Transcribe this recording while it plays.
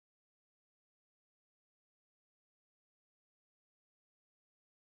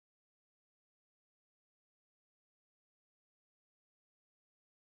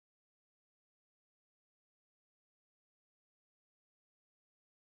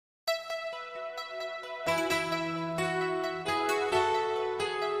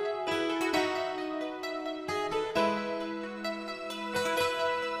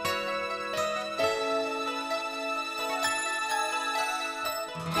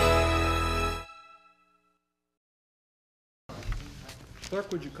Clerk,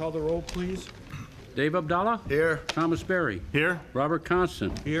 would you call the roll, please? Dave Abdallah? Here. Thomas Berry? Here. Robert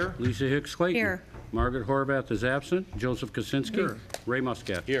Constant? Here. Lisa Hicks Clayton? Here. Margaret Horvath is absent. Joseph Kosinski? Here. Ray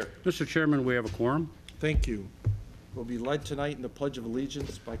Muscat? Here. Mr. Chairman, we have a quorum. Thank you. We'll be led tonight in the Pledge of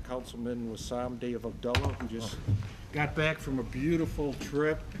Allegiance by Councilman Wissam Dave Abdallah, who just got back from a beautiful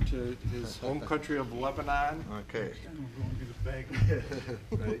trip to his home country of Lebanon. Okay.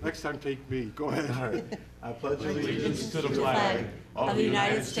 Next time, take me. Go ahead. I pledge Allegiance to the flag of the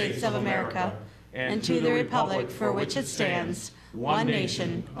United States of America and to the republic for which it stands, one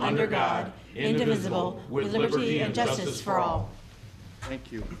nation, under God, indivisible, with liberty and justice for all.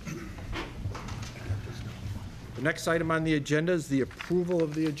 Thank you. The next item on the agenda is the approval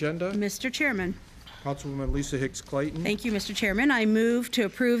of the agenda. Mr. Chairman. Councilwoman Lisa Hicks Clayton. Thank you, Mr. Chairman. I move to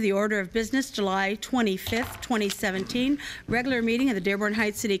approve the order of business July 25th, 2017, regular meeting of the Dearborn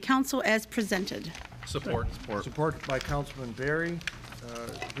Heights City Council as presented. Support. Support by Councilman Berry.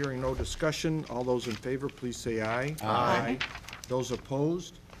 Hearing no discussion, all those in favor, please say aye. Aye. Those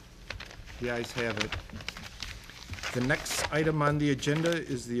opposed? The ayes have it. The next item on the agenda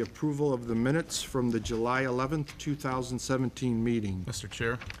is the approval of the minutes from the July 11th, 2017 meeting. Mr.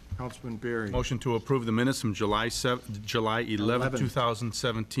 Chair, Councilman Berry. motion to approve the minutes from July 11,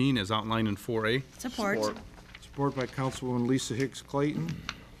 2017 as outlined in 4A. Support. Support by Councilwoman Lisa Hicks Clayton.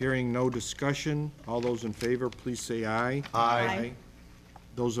 Hearing no discussion, all those in favor, please say aye. Aye.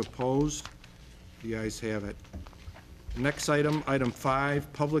 Those opposed? The ayes have it. Next item, item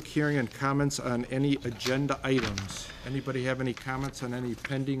 5, public hearing and comments on any agenda items. Anybody have any comments on any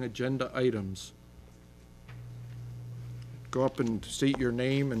pending agenda items? Go up and state your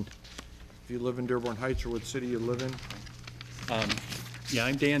name and if you live in Dearborn Heights or what city you live in. Yeah,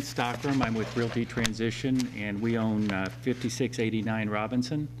 I'm Dan Stockram. I'm with Realty Transition, and we own 5689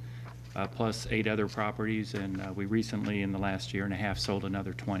 Robinson, plus 8 other properties, and we recently, in the last year and a half, sold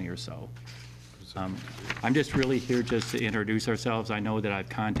another 20 or so. I'm just really here just to introduce ourselves. I know that I've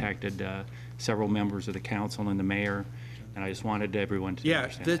contacted several members of the council and the mayor, and I just wanted everyone to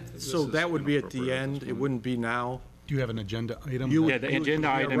understand. So that would be at the end. It wouldn't be now. Do you have an agenda item? Yeah, the agenda You would be a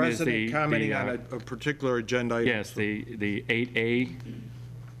item is resident commenting on a particular agenda item. Yes, the 8A,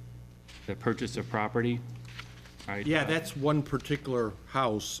 the purchase of property. Right, Yeah, that's one particular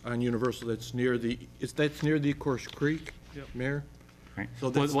house on Universal that's near the, that's near the Ecorse Creek, Mayor? Right. So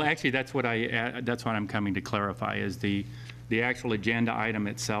that's- Well, actually, that's what I'm coming to clarify, is the actual agenda item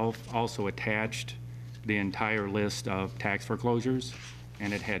itself also attached the entire list of tax foreclosures,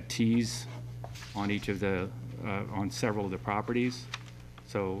 and it had Ts on each of the, on several of the properties.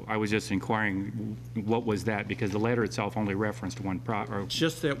 So I was just inquiring, what was that? Because the letter itself only referenced one It's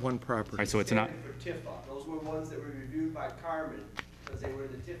just that one property. right, so it's not, For Tifa. Those were ones that were reviewed by Carmen because they were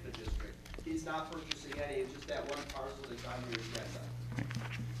in the Tifa district. He's not purchasing any, it's just that one parcel that's on your agenda.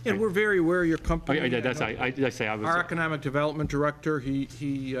 And we're very aware of your company. I Our economic development director,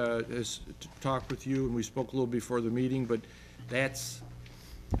 he has talked with you, and we spoke a little before the meeting, but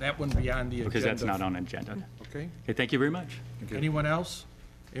that wouldn't be on the agenda. because that's not on agenda. Okay. Okay, thank you very much. Anyone else?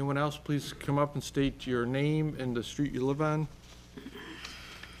 Anyone else, please come up and state your name and the street you live on.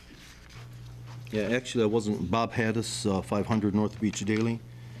 Yeah, actually, I wasn't. Bob Haddis, 500 North Beach Daily,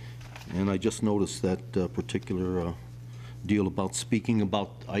 and I just noticed that particular deal about speaking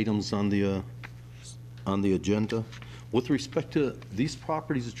about items on the agenda. With respect to these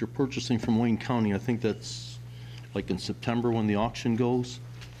properties that you're purchasing from Wayne County, I think that's like in September when the auction goes.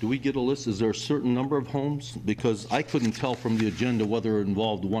 Do we get a list? Is there a certain number of homes? Because I couldn't tell from the agenda whether it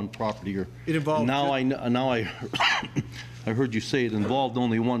involved one property or. It involved. Now I I heard you say it involved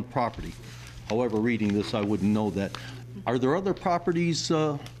only one property. However, reading this, I wouldn't know that. Are there other properties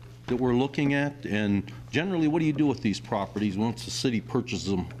that we're looking at? And generally, what do you do with these properties once the city purchases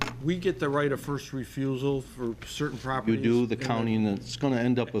them? We get the right of first refusal for certain You properties. do, the county, and it's going to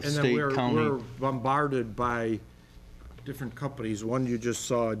end up with state, county. And then we're bombarded by different companies. One you just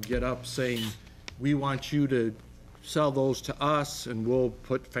saw get up saying, we want you to sell those to us, and we'll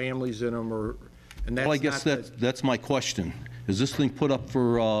put families in them, and that's Well, I guess not that's my question. Is this thing put up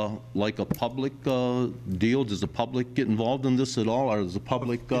for like a public deal? Does the public get involved in this at all, or does the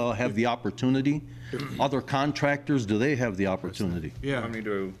public have the opportunity? Other contractors, do they have the opportunity? Yeah. Want me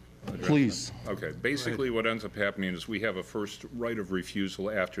to address Please. that? Okay, basically what ends up happening is we have a first right of refusal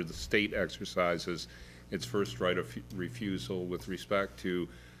after the state exercises its first right of refusal with respect to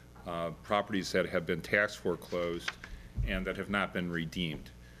properties that have been tax foreclosed and that have not been redeemed.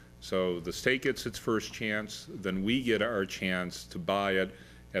 So the state gets its first chance, then we get our chance to buy it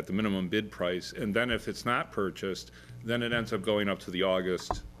at the minimum bid price, and then if it's not purchased, then it ends up going up to the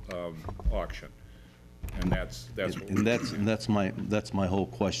August auction. And that's what And that's my whole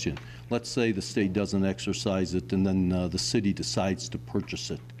question. Let's say the state doesn't exercise it, and then the city decides to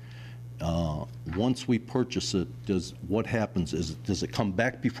purchase it. Once we purchase it, what happens? Does it come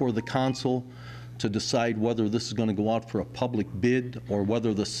back before the council to decide whether this is going to go out for a public bid, or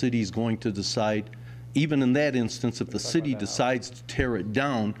whether the city's going to decide? Even in that instance, if the city decides to tear it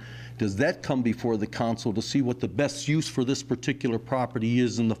down, does that come before the council to see what the best use for this particular property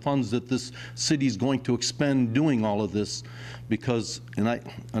is and the funds that this city is going to expend doing all of this? Because, and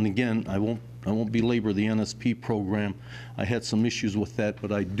again, I won't belabor the NSP program. I had some issues with that,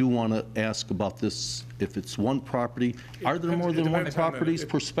 but I do want to ask about this. If it's one property, are there more than one properties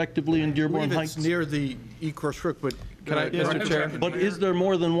prospectively in Dearborn Heights? It's near the E-Course Brook, but Can I, Mr. Chair? But is there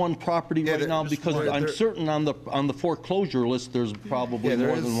more than one property right now? Because I'm certain on the foreclosure list, there's probably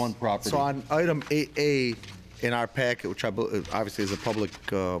more than one property. So on item 8A in our packet, which obviously is a public,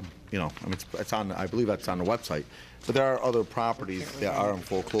 I mean, it's on, I believe that's on the website. But there are other properties that are in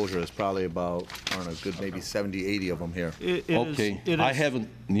foreclosure. There's probably about, I don't know, a good maybe 70, 80 of them here. Okay, I haven't,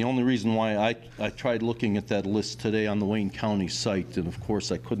 the only reason why I tried looking at that list today on the Wayne County site, and of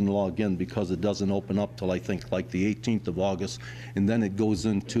course I couldn't log in because it doesn't open up till I think like the 18th of August, and then it goes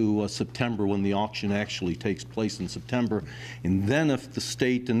into September when the auction actually takes place in September, and then if the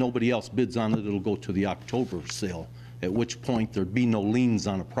state and nobody else bids on it, it'll go to the October sale, at which point there'd be no liens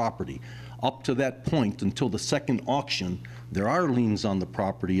on a property. Up to that point, until the second auction, there are liens on the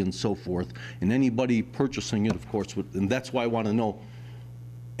property and so forth, and anybody purchasing it, of course, would, and that's why I want to know,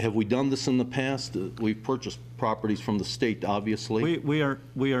 have we done this in the past? We've purchased properties from the state, obviously. We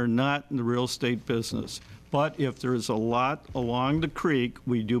are not in the real estate business, but if there's a lot along the creek,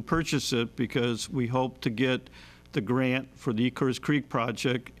 we do purchase it because we hope to get the grant for the Ecorse Creek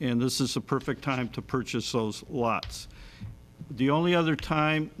project, and this is the perfect time to purchase those lots. The only other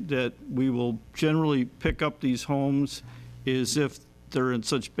time that we will generally pick up these homes is if they're in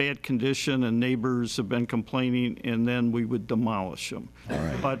such bad condition and neighbors have been complaining, and then we would demolish them. All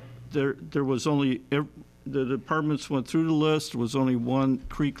right. But there was only, the departments went through the list, there was only one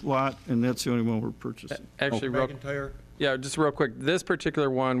creek lot, and that's the only one we're purchasing. Actually, McIntyre? Yeah, just real quick, this particular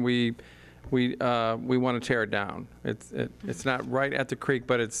one, we want to tear it down. It's not right at the creek,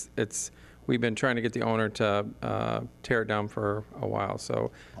 but we've been trying to get the owner to tear it down for a while.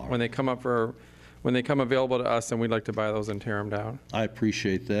 So when they come available to us, then we'd like to buy those and tear them down. I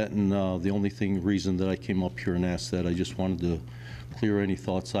appreciate that, and the only reason that I came up here and asked that, I just wanted to clear any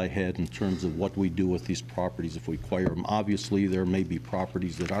thoughts I had in terms of what we do with these properties if we acquire them. Obviously, there may be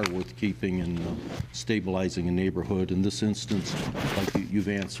properties that are worth keeping and stabilizing a neighborhood. In this instance, like you've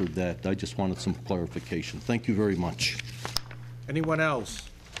answered that, I just wanted some clarification. Thank you very much. Anyone else?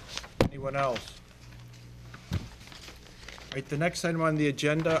 Anyone else? All right, the next item on the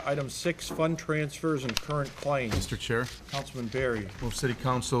agenda, item 6, fund transfers and current claims. Mr. Chair, Councilman Barry. move City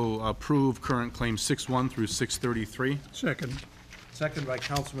Council approve current claims 6-1 through 633. Second. Second by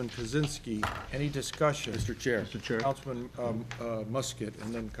Councilman Kozinski. Any discussion? Mr. Chair. Councilman Musket,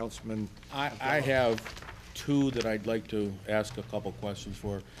 and then Councilman. I have two that I'd like to ask a couple questions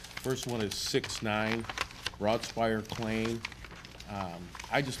for. First one is 6-9, Broadspire claim.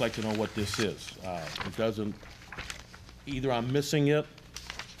 I'd just like to know what this is. It doesn't, either I'm missing it,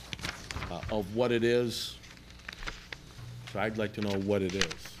 of what it is, so I'd like to know what it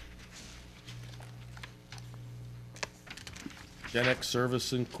is. Genex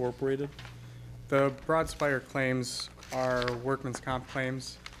Service Incorporated? The Broadspire claims are workman's comp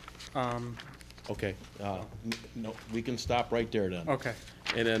claims. Okay, no, we can stop right there then. Okay.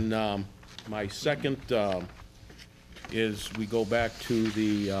 And then my second is we go back to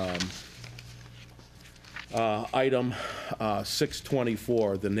the item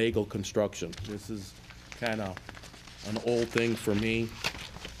 624, the Nagel Construction. This is kind of an old thing for me.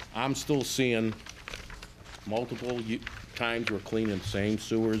 I'm still seeing multiple times we're cleaning the same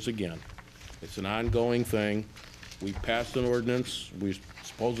sewers again. It's an ongoing thing. We passed an ordinance. We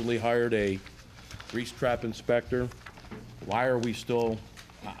supposedly hired a grease trap inspector. Why are we still,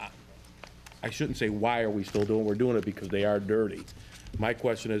 I shouldn't say why are we still doing it. We're doing it because they are dirty. My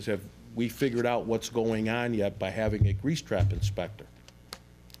question is, have we figured out what's going on yet by having a grease trap inspector?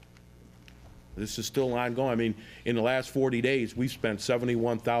 This is still ongoing. I mean, in the last 40 days, we've spent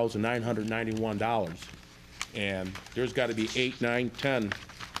 $71,991. And there's got to be 8, 9, 10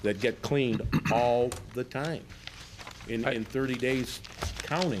 that get cleaned all the time in 30 days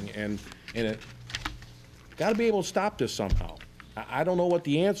counting. And it got to be able to stop this somehow. I don't know what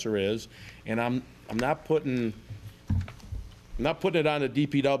the answer is, and I'm not putting it on the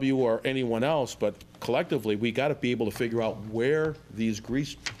DPW or anyone else, but collectively we got to be able to figure out where these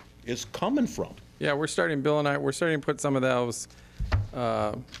grease is coming from. Yeah, Bill and I, we're starting to put some of those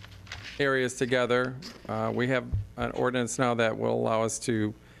areas together. We have an ordinance now that will allow us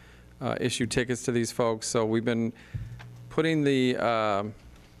to issue tickets to these folks. So we've been putting the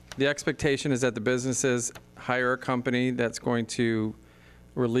expectation is that the businesses hire a company that's going to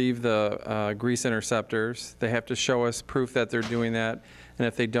relieve the grease interceptors. They have to show us proof that they're doing that, and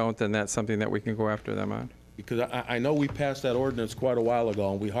if they don't, then that's something that we can go after them on. Because I know we passed that ordinance quite a while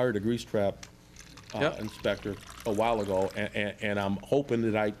ago, and we hired a grease trap inspector a while ago, and I'm hoping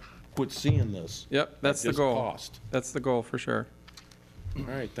that I quit seeing this. Yep, that's at the this goal. cost. That's the goal for sure. All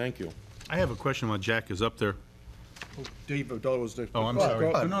right, thank you. I have a question while Jack is up there. Dave, that was the. Oh, I'm Go ahead,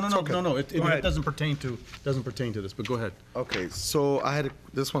 sorry. go ahead. No, It's okay. it Go ahead. doesn't pertain to this, but go ahead. Okay, so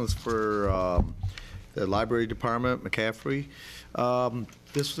this one's for the library department, McCaffrey.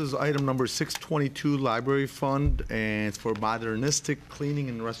 This is item number 622, library fund, and it's for modernistic cleaning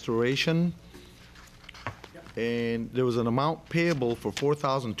and restoration. And there was an amount payable for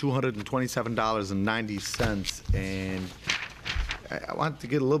 $4,227.90, and I wanted to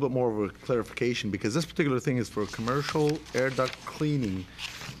get a little bit more of a clarification, because this particular thing is for commercial air duct cleaning,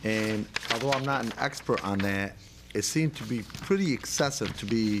 and although I'm not an expert on that, it seemed to be pretty excessive to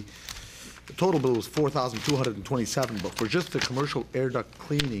be, the total bill was $4,227, but for just the commercial air duct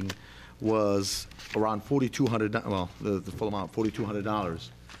cleaning was around $4,200, well, the full amount, $4,200.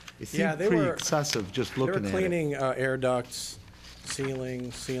 It seemed pretty excessive just looking at it. They were cleaning air ducts,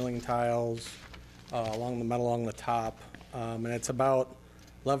 ceiling tiles, along the metal along the top, and it's about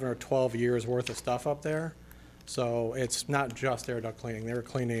 11 or 12 years worth of stuff up there. So it's not just air duct cleaning. They were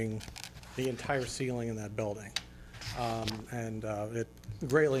cleaning the entire ceiling in that building. And it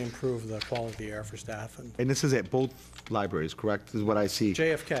greatly improved the quality of the air for staff. And this is at both libraries, correct? This is what I see.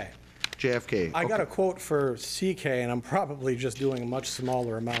 JFK. JFK. I got a quote for CK, and I'm probably just doing a much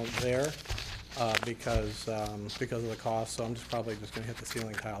smaller amount there because of the cost. So I'm probably just going to hit the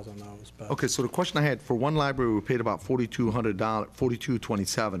ceiling tiles on those. But Okay, so the question I had, for one library, we paid about $4,200,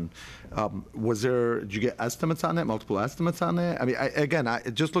 $4,227. Did you get estimates on that, multiple estimates on that? I mean, again,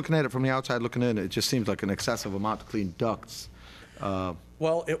 just looking at it from the outside, looking in, it just seems like an excessive amount to clean ducts.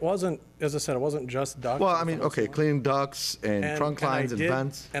 well, it wasn't, as I said, it wasn't just ducts. Well, I mean, okay, cleaning ducts and trunk lines and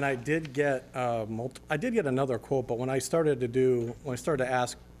vents. And I did get another quote, but when I started to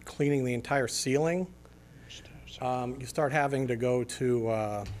ask cleaning the entire ceiling, you start having to go to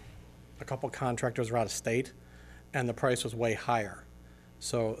a couple contractors who are out of state, and the price was way higher.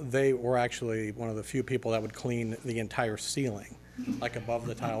 So they were actually one of the few people that would clean the entire ceiling, like above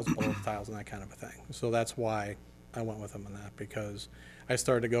the tiles, below the tiles, and that kind of a thing. So that's why I went with them on that, because I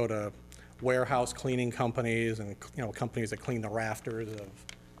started to go to warehouse cleaning companies and, companies that clean the rafters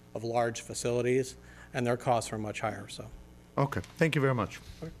of large facilities, and their costs were much higher, so. Okay, thank you very much.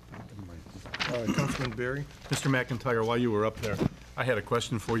 Councilman Berry? Mr. McIntyre, while you were up there, I had a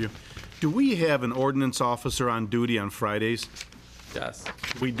question for you. Do we have an ordinance officer on duty on Fridays? Yes.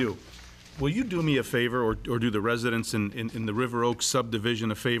 We do. Will you do me a favor, or do the residents in the River Oaks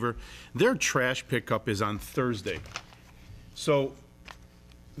subdivision a favor? Their trash pickup is on Thursday. So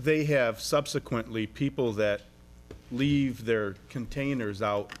they have subsequently people that leave their containers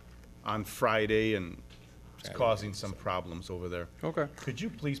out on Friday, and it's causing some problems over there. Okay. Could you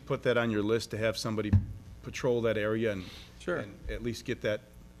please put that on your list to have somebody patrol that area and Sure. and at least get that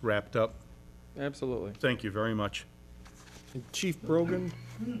wrapped up? Absolutely. Thank you very much. And Chief Brogan,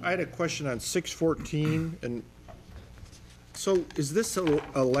 I had a question on 614, and so is this an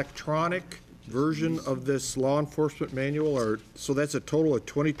electronic version of this law enforcement manual, or, so that's a total of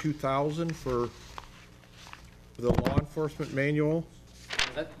 22,000 for the law enforcement manual?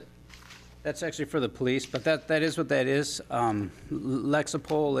 That's actually for the police, but that is what that is.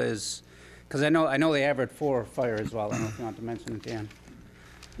 Lexipol is, because I know they have it for fire as well. I don't know if you want to mention it, Dan.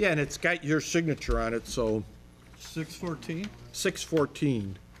 Yeah, and it's got your signature on it, so 614?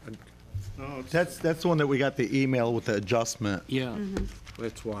 614. That's the one that we got the email with the adjustment. Yeah.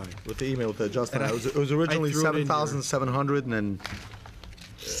 That's why. With the email with the adjustment. And It was originally I threw it in here. 7,700, and then,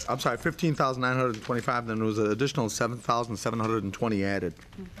 I'm sorry, 15,925, then there was an additional 7,720 added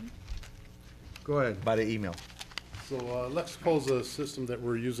Go ahead. by the email. So Lexipol's a system that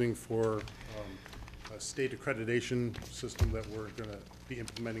we're using for a state accreditation system that we're going to be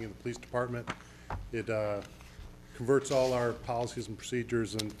implementing in the police department. It converts all our policies and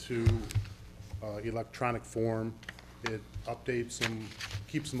procedures into electronic form. It updates them,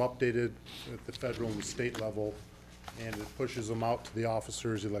 keeps them updated at the federal and state level, and it pushes them out to the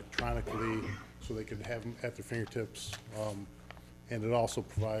officers electronically so they can have them at their fingertips. And it also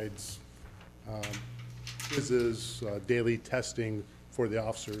provides quizzes, daily testing for the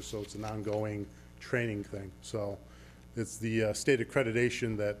officers, so it's an ongoing training thing. So it's the state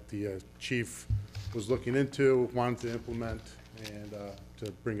accreditation that the chief was looking into, wanted to implement, and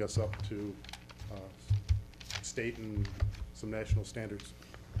to bring us up to state and some national standards.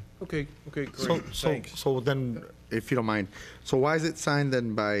 Okay, great, thanks. So then, if you don't mind, so why is it signed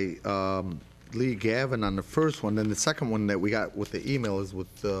then by Lee Gavin on the first one, then the second one that we got with the email is with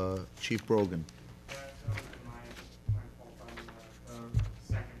Chief Brogan?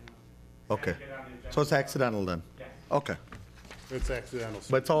 Okay, so it's accidental then? Okay, It's accidental.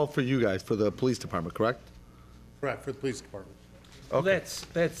 but it's all for you guys, for the police department, correct? Correct, for the police department. Well, that's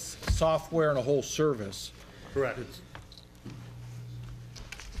software and a whole service. Correct.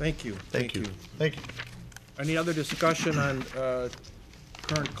 Thank you. Thank you. Thank you. Any other discussion on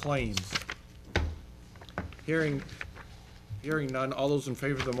current claims? Hearing none, all those in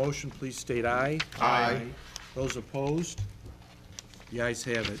favor of the motion, please state aye. Aye. Those opposed? The ayes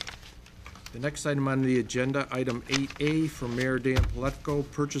have it. The next item on the agenda, item 8A, from Mayor Dan Pletko,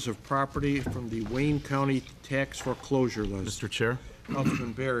 purchase of property from the Wayne County tax foreclosure list. Mr. Chair,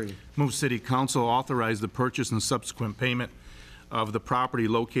 Councilman Barry. move City Council authorize the purchase and subsequent payment of the property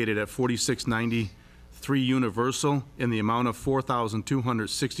located at 4693 Universal in the amount of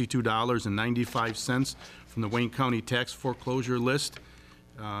 $4,262.95 from the Wayne County tax foreclosure list,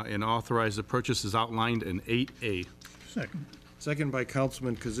 and authorize the purchase as outlined in 8A. Second by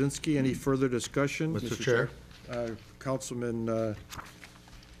Councilman Kozinski. Any further discussion? Mr. Chair. Councilman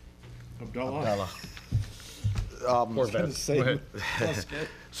Abdallah.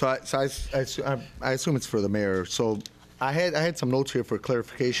 So I assume it's for the mayor. So I had some notes here for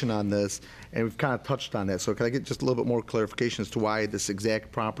clarification on this, and we've kind of touched on that. So can I get just a little bit more clarification as to why this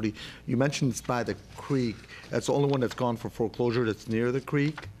exact property? You mentioned it's by the creek. That's the only one that's gone for foreclosure that's near the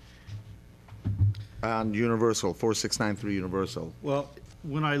creek? On Universal, 4693 Universal. Well,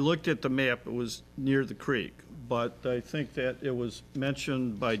 when I looked at the map, it was near the creek, but I think that it was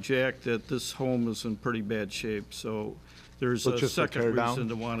mentioned by Jack that this home is in pretty bad shape, so there's So a just to tear second it down? reason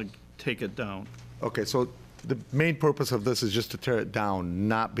to want to take it down. Okay, so the main purpose of this is just to tear it down,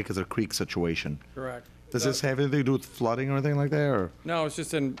 not because of the creek situation. Correct. Does this have anything to do with flooding or anything like that, or? No, it's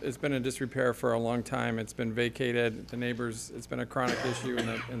been in disrepair for a long time. It's been vacated. The neighbors, it's been a chronic issue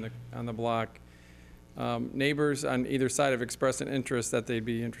on the block. Neighbors on either side have expressed an interest that they'd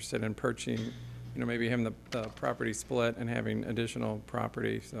be interested in purchasing, maybe having the property split and having additional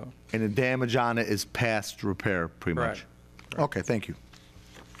property, so. And the damage on it is past repair, pretty much? Correct. Okay, thank you.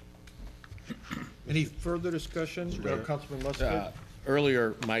 Any further discussion? Councilman Lustig?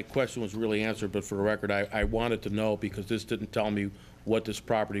 Earlier, my question was really answered, but for the record, I wanted to know, because this didn't tell me what this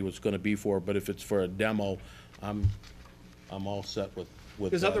property was gonna be for, but if it's for a demo, I'm all set with.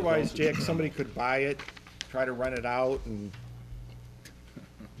 Because otherwise, Jack, somebody could buy it, try to rent it out, and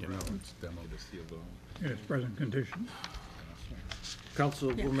It's demo to seal the home. In its present condition.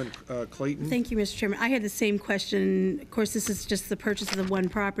 Councilwoman Clayton? Thank you, Mr. Chairman. I had the same question. Of course, this is just the purchase of the one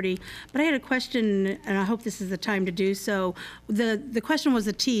property, but I had a question, and I hope this is the time to do so. The question was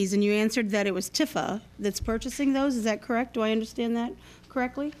the T's, and you answered that it was Tifa that's purchasing those. Is that correct? Do I understand that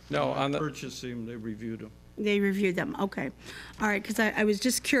correctly? No, on the, Purchasing, they reviewed them. They reviewed them, okay. All right, because I was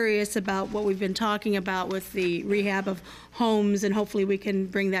just curious about what we've been talking about with the rehab of homes, and hopefully we can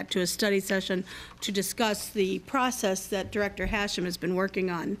bring that to a study session to discuss the process that Director Hashem has been working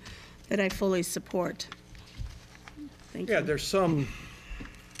on, that I fully support. Thank you. Yeah, there's some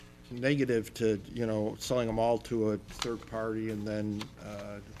negative to, selling them all to a third party and then,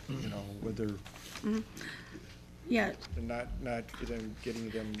 whether Yeah, not getting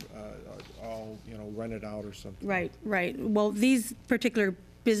them all, rented out or something. right. Well, these particular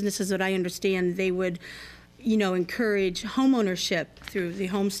businesses that I understand, they would, encourage homeownership through the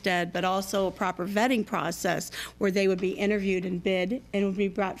homestead, but also a proper vetting process where they would be interviewed and bid and would be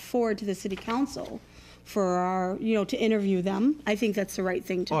brought forward to the city council for our, to interview them. I think that's the right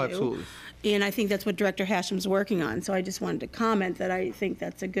thing to do. Oh, absolutely. And I think that's what Director Hashem's working on. So I just wanted to comment that I think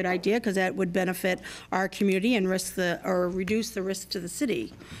that's a good idea, because that would benefit our community and reduce the risk to the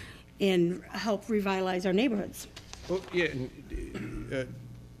city and help revitalize our neighborhoods. Well, yeah, and,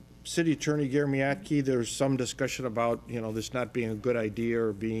 City Attorney Garmiatke, there's some discussion about, this not being a good idea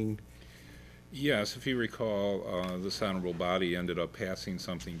or being. Yes, if you recall, this honorable body ended up passing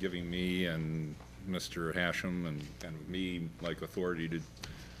something giving me and Mr. Hashem and me, authority to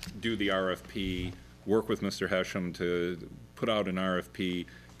do the RFP, work with Mr. Hashem to put out an RFP,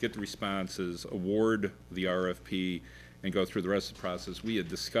 get the responses, award the RFP, and go through the rest of the process. We had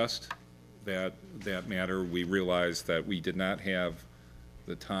discussed that matter. We realized that we did not have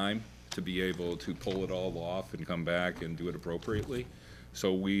the time to be able to pull it all off and come back and do it appropriately.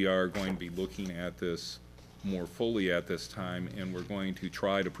 So we are going to be looking at this more fully at this time, and we're going to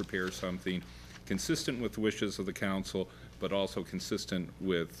try to prepare something consistent with the wishes of the council, but also consistent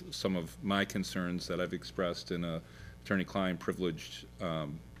with some of my concerns that I've expressed in a attorney-client privileged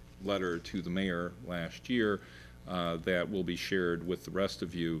letter to the mayor last year that will be shared with the rest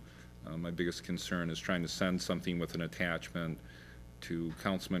of you. My biggest concern is trying to send something with an attachment to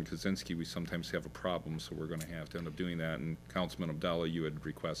Councilman Kozinski. We sometimes have a problem, so we're going to have to end up doing that. And Councilman Abdallah, you had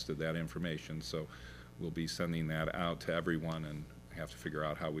requested that information, so we'll be sending that out to everyone and have to figure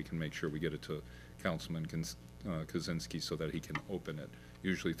out how we can make sure we get it to Councilman Kozinski so that he can open it.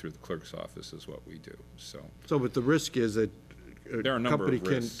 Usually through the clerk's office is what we do. So but the risk is that there are a number company of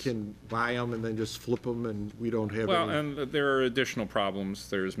risks. can buy them and then just flip them, and we don't have Well, any. and there are additional problems.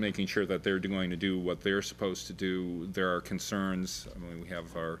 There's making sure that they're going to do what they're supposed to do. There are concerns. I mean, we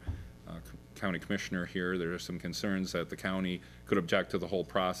have our county commissioner here. There are some concerns that the county could object to the whole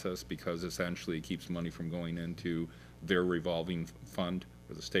process because essentially it keeps money from going into their revolving fund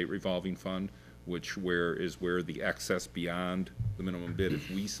or the state revolving fund, which is where the excess beyond the minimum bid, if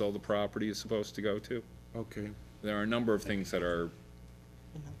we sell the property, is supposed to go to. Okay. There are a number of things that are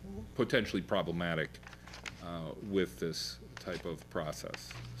potentially problematic with this type of process.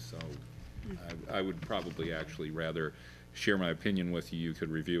 So I would probably actually rather share my opinion with you. You could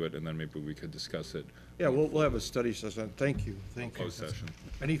review it, and then maybe we could discuss it. Yeah, we'll have a study session. Thank you. Thank you. Closed session.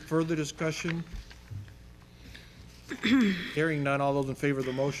 Any further discussion? Hearing none, all those in favor of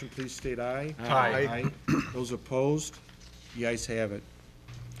the motion, please state aye. Aye. Those opposed? The ayes have it.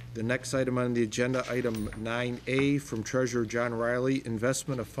 The next item on the agenda, item 9A, from Treasurer John Riley,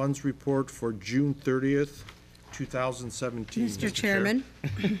 Investment of Funds Report for June 30th, 2017. Mr. Chairman.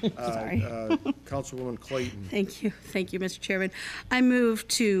 Sorry. Councilwoman Clayton. Thank you, Mr. Chairman. I move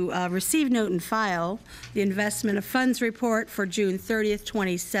to receive, note, and file the investment of funds report for June 30th,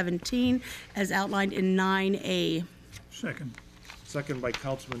 2017, as outlined in 9A. Second. Second by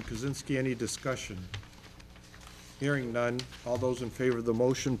Councilman Kozinski. Any discussion? Hearing none. All those in favor of the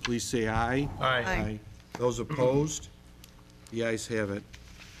motion, please say aye. Aye. Those opposed? The ayes have it.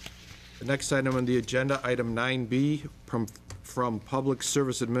 The next item on the agenda, item 9B, from Public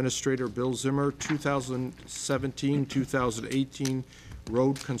Service Administrator Bill Zimmer, 2017-2018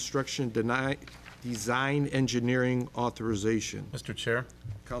 Road Construction Design Engineering Authorization. Mr. Chair,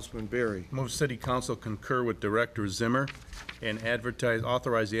 Councilman Berry. move City Council concur with Director Zimmer and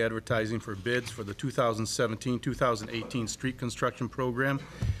authorize the advertising for bids for the 2017-2018 street construction program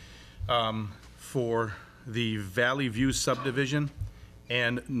for the Valley View subdivision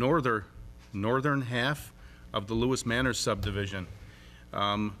and northern half of the Lewis Manor subdivision,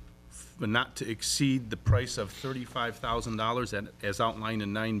 but not to exceed the price of $35,000 as outlined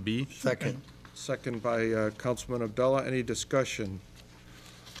in 9B. Second. Second by Councilman Abdullah. Any discussion?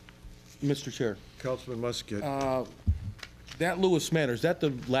 Mr. Chair, Councilman Musket. that Lewis Manor, is that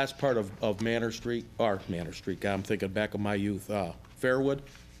the last part of Manor Street? Or Manor Street, God, I'm thinking back of my youth. Fairwood?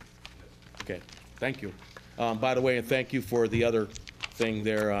 Okay, thank you. By the way, and thank you for the other thing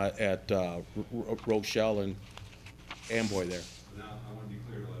there at Rochelle and Amboy there. Now, I want to be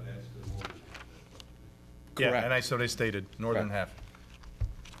clear about that. Yeah, and so they stated, northern half.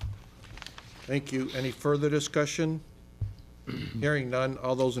 Thank you. Any further discussion? Hearing none,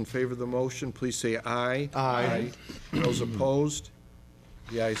 all those in favor of the motion, please say aye. Aye. Those opposed?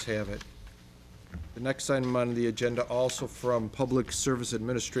 The ayes have it. The next item on the agenda, also from Public Service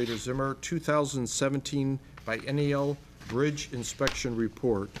Administrator Zimmer, 2017 Biennial Bridge Inspection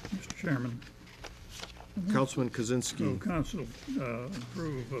Report. Mr. Chairman. Councilman Kozinski. Council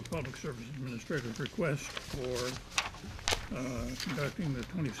approve a Public Service Administrator's request for conducting the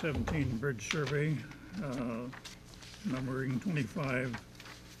 2017 bridge survey, numbering 25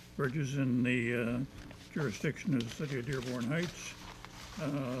 bridges in the jurisdiction of the city of Dearborn Heights.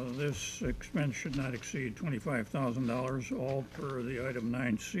 This expense should not exceed $25,000, all per the item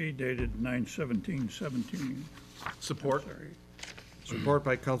 9C dated 9/17/17. Support. Support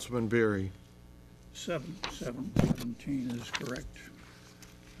by Councilman Berry. 7/17 is correct.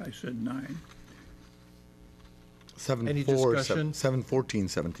 I said 9. 7/4,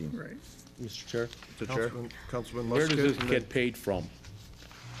 7/14/17. Right. Mr. Chair? Mr. Chair? Councilman Where Musket. does this get paid from?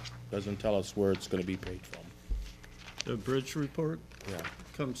 Doesn't tell us where it's gonna be paid from. The bridge report Yeah.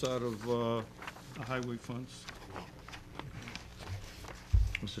 comes out of the highway funds.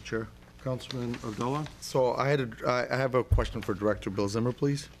 Mr. Chair. Councilman Abdullah. So I have a question for Director Bill Zimmer,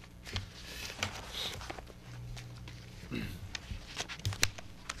 please.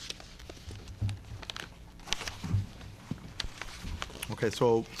 Okay,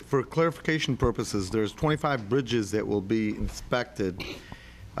 so for clarification purposes, there's 25 bridges that will be inspected,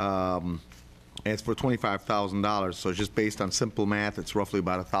 and it's for $25,000. So just based on simple math, it's roughly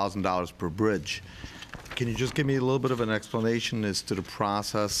about $1,000 per bridge. Can you just give me a little bit of an explanation as to the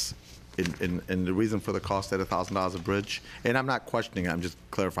process and the reason for the cost at $1,000 a bridge? And I'm not questioning it, I'm just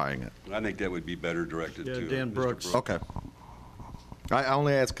clarifying it. I think that would be better directed to Dan Mr. Brooks. Okay. I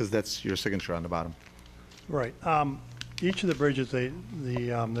only ask because that's your signature on the bottom. Right. Each of the bridges,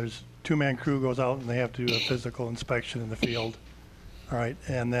 there's two-man crew goes out and they have to do a physical inspection in the field. All right,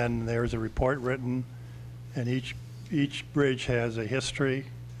 and then there's a report written, and each bridge has a history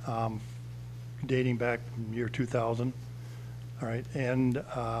dating back from year 2000. All right, and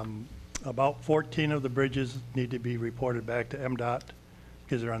about 14 of the bridges need to be reported back to MDOT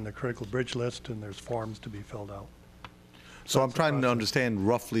because they're on the critical bridge list and there's forms to be filled out. So I'm trying to understand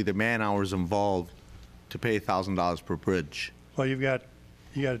roughly the man-hours involved to pay $1,000 per bridge. Well, you got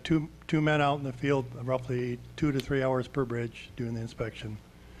two men out in the field, roughly 2 to 3 hours per bridge doing the inspection.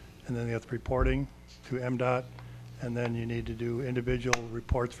 And then you have reporting to MDOT, and then you need to do individual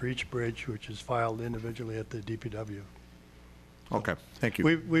reports for each bridge, which is filed individually at the DPW. Okay, thank you.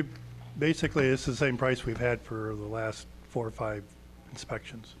 We basically, it's the same price we've had for the last 4 or 5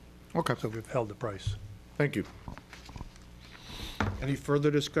 inspections. Okay. So we've held the price. Thank you. Any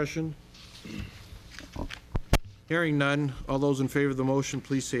further discussion? Hearing none, all those in favor of the motion,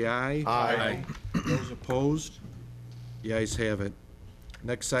 please say aye. Aye. Those opposed? The ayes have it.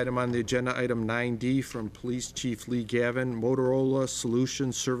 Next item on the agenda, item 9D from Police Chief Lee Gavin, Motorola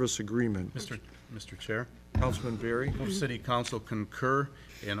Solutions Service Agreement. Mr. Chair. Councilman Berry. Move City Council concur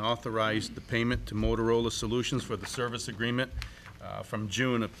and authorize the payment to Motorola Solutions for the service agreement from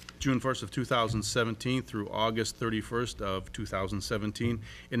June 1st of 2017 through August 31st of 2017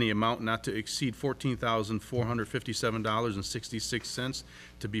 in the amount not to exceed $14,457.66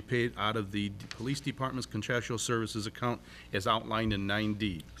 to be paid out of the Police Department's contractual services account as outlined in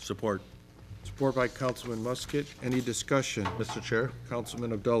 9D. Support. Support by Councilman Musket. Any discussion? Mr. Chair?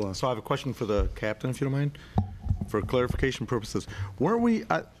 Councilman Abdullah. So I have a question for the captain, if you don't mind, for clarification purposes. Weren't we,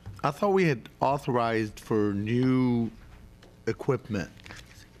 I thought we had authorized for new equipment.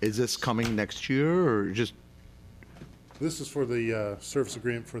 Is this coming next year, or just? This is for the service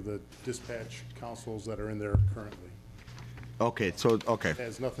agreement for the dispatch consoles that are in there currently. Okay, so, okay. It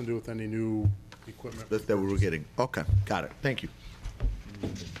has nothing to do with any new equipment. That we were getting. Okay, got it. Thank you.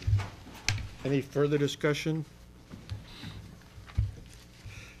 Any further discussion?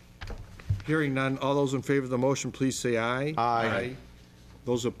 Hearing none, all those in favor of the motion, please say aye. Aye.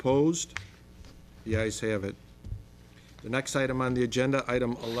 Those opposed? The ayes have it. The next item on the agenda,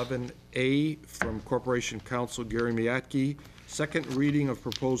 item 11A from Corporation Counsel Gary Miyake, second reading of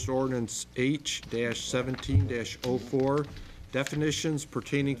proposed ordinance H-17-04, definitions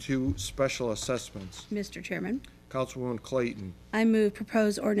pertaining to special assessments. Mr. Chairman, Councilwoman Clayton. I move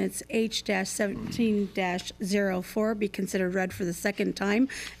proposed ordinance H-17-04 be considered read for the second time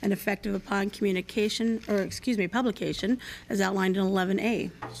and effective upon publication as outlined in 11A.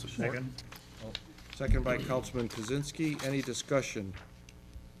 Second. Second by Councilman Kozinski. Any discussion?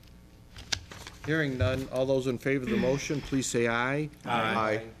 Hearing none, all those in favor of the motion, please say aye.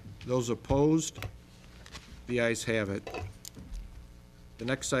 Aye. Those opposed? The ayes have it. The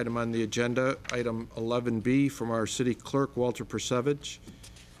next item on the agenda, item 11B from our city clerk, Walter Persevich,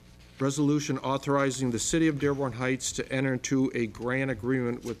 resolution authorizing the city of Dearborn Heights to enter into a grant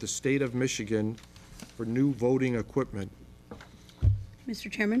agreement with the state of Michigan for new voting equipment. Mr.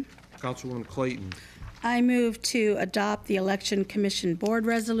 Chairman, Councilwoman Clayton. I move to adopt the Election Commission Board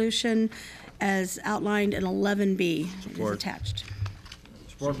Resolution as outlined in 11B. It is attached.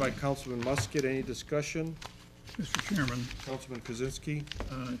 Support by Councilman Musket. Any discussion? Mr. Chairman, Councilman Kozinski.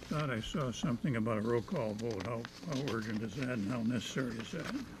 I thought I saw something about a roll call vote. How urgent is that and how necessary is that?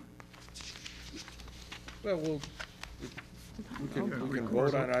 Well, we can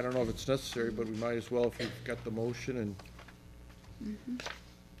vote on it. I don't know if it's necessary, but we might as well if we've got the motion and.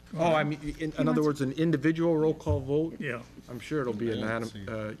 Oh, I mean, in other words, an individual roll call vote? Yeah. I'm sure it'll be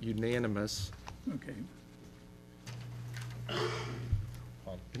unanimous. Okay.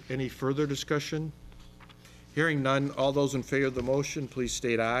 Any further discussion? Hearing none, all those in favor of the motion, please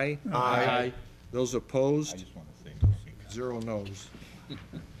state aye. Aye. Those opposed? 0 noes.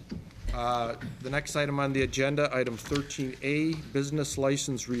 The next item on the agenda, item 13A, business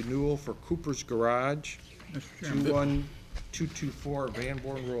license renewal for Cooper's Garage, Mr. Chairman. 21224 Van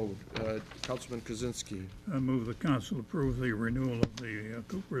Born Road. Councilman Kozinski. I move the council approve the renewal of the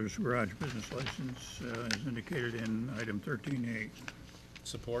Cooper's Garage business license as indicated in item 13A.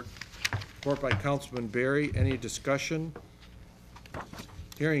 Support. Support by Councilman Berry. Any discussion?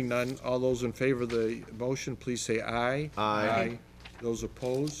 Hearing none, all those in favor of the motion, please say aye. Aye. Those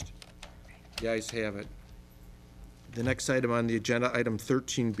opposed? The ayes have it. The next item on the agenda, item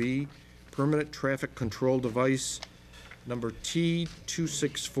 13B, permanent traffic control device, number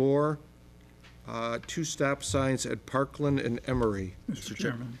T264, 2 stop signs at Parkland and Emery. Mr.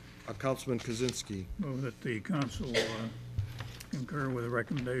 Chairman, Councilman Kozinski. move that the council concur with the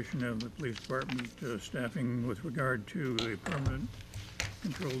recommendation of the police department staffing with regard to the permanent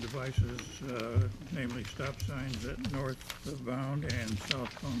control devices, namely stop signs at northbound and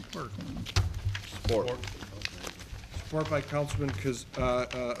southbound Parkland. Support. Support by Councilman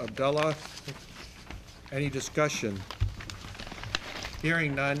Abdullah. Any discussion?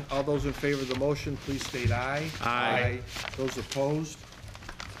 Hearing none, all those in favor of the motion, please state aye. Aye. Those opposed?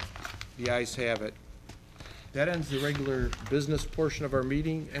 The ayes have it. That ends the regular business portion of our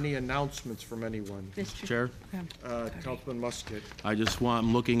meeting. Any announcements from anyone? Mr. Chair, Councilman Musket.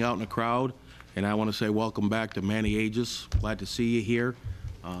 I'm looking out in the crowd, and I want to say welcome back to Manny Aegis. Glad to see you here.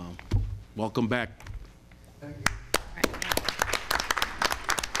 Welcome back.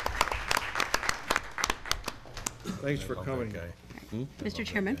 Thanks for coming. Mr.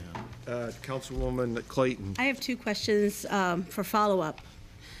 Chairman, Councilwoman Clayton. I have two questions for follow-up.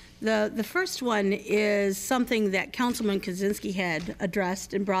 The first one is something that Councilman Kozinski had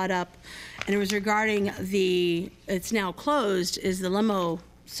addressed and brought up, and it was regarding it's now closed, is the limo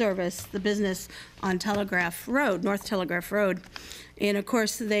service, the business on Telegraph Road, North Telegraph Road. And of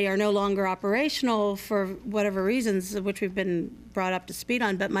course, they are no longer operational for whatever reasons, which we've been brought up to speed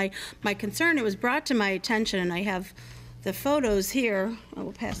on. But my concern, it was brought to my attention, and I have the photos here. I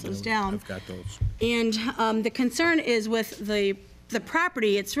will pass those down. I've got those. And the concern is with the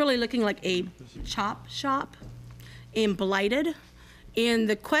property, it's really looking like a chop shop and blighted. And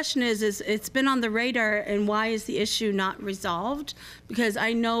the question is it's been on the radar, and why is the issue not resolved? Because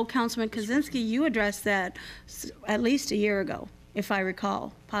I know, Councilman Kozinski, you addressed that at least a year ago, if I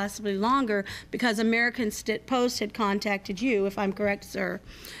recall, possibly longer, because American Post had contacted you, if I'm correct, sir,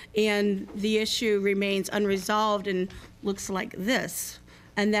 and the issue remains unresolved and looks like this.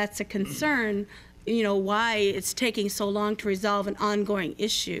 And that's a concern, you know, why it's taking so long to resolve an ongoing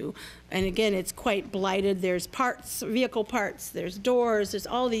issue. And again, it's quite blighted. There's parts, vehicle parts, there's doors, there's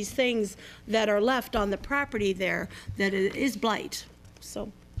all these things that are left on the property there that it is blight.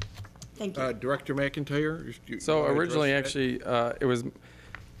 So, thank you. Director McIntyre? So originally, actually, it was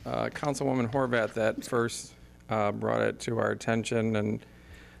Councilwoman Horvath that first brought it to our attention,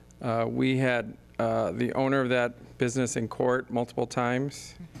 and we had the owner of that business in court multiple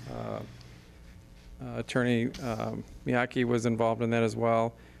times. Attorney Miyake was involved in that as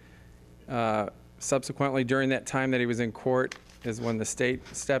well. Subsequently, during that time that he was in court is when the state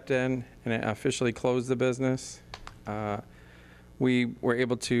stepped in and officially closed the business. We were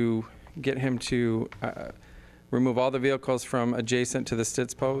able to get him to remove all the vehicles from adjacent to the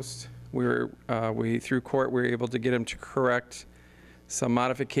Stitz post. Through court, we were able to get him to correct some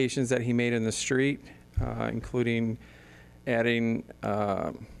modifications that he made in the street, including adding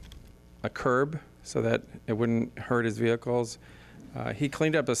a curb so that it wouldn't hurt his vehicles. He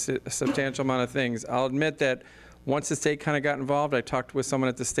cleaned up a substantial amount of things. I'll admit that once the state kind of got involved, I talked with someone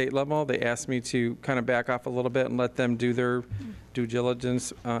at the state level. They asked me to kind of back off a little bit and let them do their due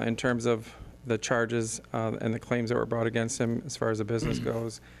diligence in terms of the charges and the claims that were brought against him as far as the business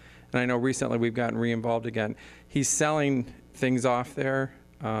goes. And I know recently we've gotten re-involved again. He's selling things off there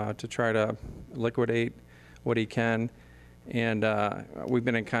to try to liquidate what he can. And we've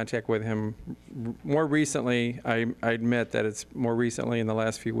been in contact with him more recently. I admit that it's more recently in the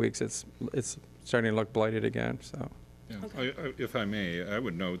last few weeks. It's starting to look blighted again. So, yeah. If I may, I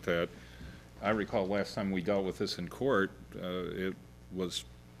would note that I recall last time we dealt with this in court, it was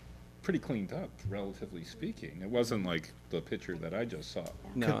pretty cleaned up, relatively speaking. It wasn't like the picture that I just saw.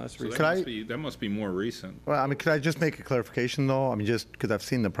 No, that's recent. That must be more recent. Well, I mean, could I just make a clarification, though? I mean, just because I've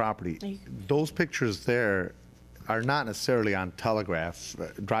seen the property. Those pictures there are not necessarily on Telegraph,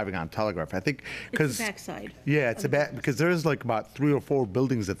 driving on Telegraph. I think because it's the backside. Yeah, it's a back because there's like about 3 or 4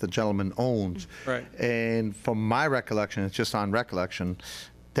 buildings that the gentleman owns. Right. And from my recollection, it's just on recollection,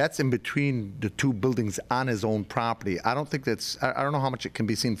 that's in between the 2 buildings on his own property. I don't think that's. I don't know how much it can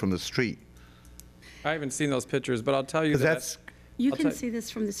be seen from the street. I haven't seen those pictures, but I'll tell you that. You can see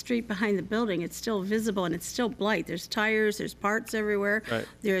this from the street behind the building. It's still visible, and it's still blight. There's tires, there's parts everywhere. Right.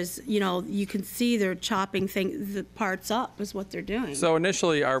 There's, you know, you can see they're chopping the parts up is what they're doing. So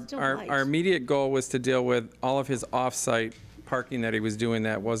initially, our Still blight. immediate goal was to deal with all of his off-site parking that he was doing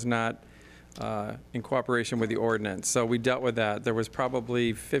that was not in cooperation with the ordinance. So we dealt with that. There was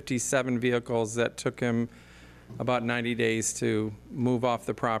probably 57 vehicles that took him about 90 days to move off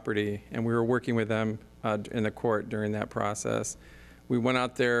the property, and we were working with them in the court during that process. We went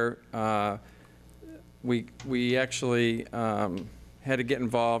out there, we actually had to get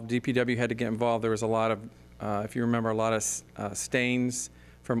involved, DPW had to get involved. There was a lot of, if you remember, a lot of stains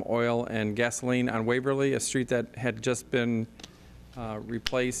from oil and gasoline on Waverly, a street that had just been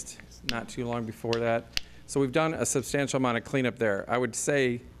replaced not too long before that. So we've done a substantial amount of cleanup there. I would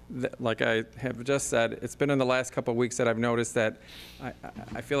say, that, like I have just said, it's been in the last couple of weeks that I've noticed that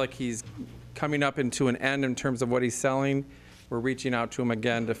I feel like he's coming up into an end in terms of what he's selling. We're reaching out to him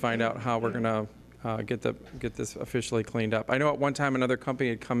again to find out how we're going to get this officially cleaned up. I know at one time another company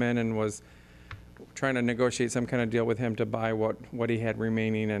had come in and was trying to negotiate some kind of deal with him to buy what he had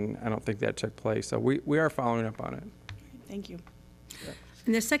remaining, and I don't think that took place. So we are following up on it. Thank you.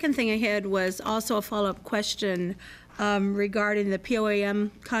 And the second thing I had was also a follow-up question regarding the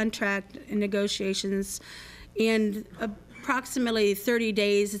POAM contract and negotiations. In approximately 30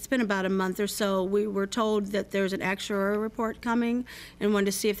 days, it's been about a month or so, we were told that there's an actuarial report coming and wanted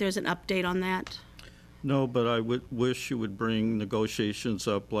to see if there's an update on that. No, but I would wish you would bring negotiations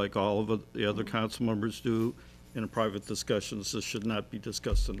up like all of the other council members do in private discussions. This should not be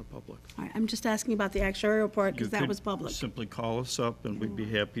discussed in the public. All right, I'm just asking about the actuarial report because You that could was public. simply call us up and we'd be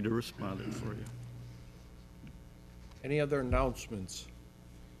happy to respond to it for you. Any other announcements?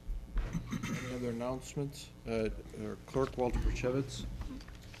 Any other announcements? Clerk Walter Perchevitz.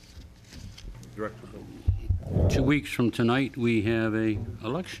 Director Bill. 2 weeks from tonight, we have a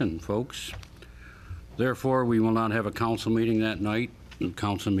election, folks. Therefore, we will not have a council meeting that night. The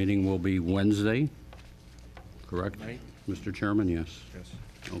council meeting will be Wednesday, correct? Night. Mr. Chairman, yes? Yes.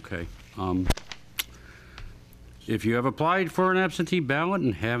 Okay. If you have applied for an absentee ballot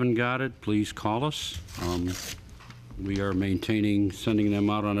and haven't got it, please call us. We are sending them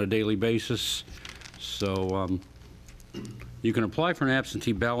out on a daily basis. So you can apply for an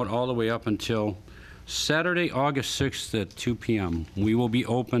absentee ballot all the way up until Saturday, August 6th at 2 p.m. We will be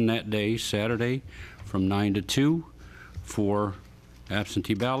open that day, Saturday, from 9 to 2 for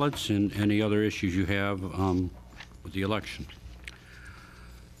absentee ballots and any other issues you have with the election.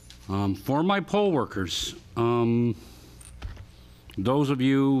 For my poll workers, those of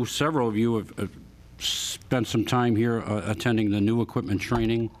you, several of you have spent some time here attending the new equipment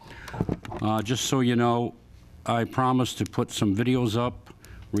training. Just so you know, I promised to put some videos up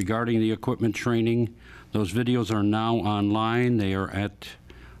regarding the equipment training. Those videos are now online. They are at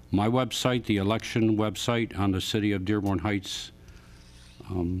my website, the election website on the City of Dearborn Heights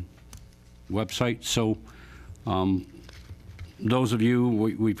website. So those of you,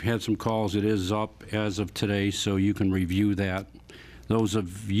 we've had some calls. It is up as of today, so you can review that. Those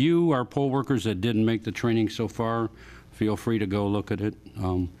of you, our poll workers that didn't make the training so far, feel free to go look at it.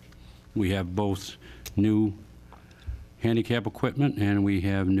 We have both new handicap equipment and we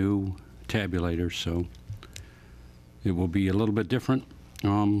have new tabulators, so it will be a little bit different.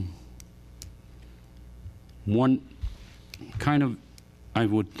 One kind of, I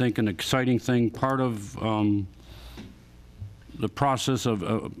would think, an exciting thing, part of the process of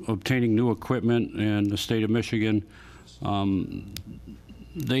obtaining new equipment in the state of Michigan,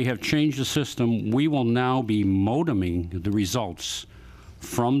 they have changed the system. We will now be modeming the results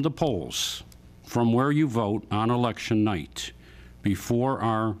from the polls, from where you vote on election night. Before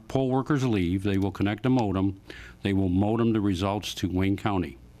our poll workers leave, they will connect a modem. They will modem the results to Wayne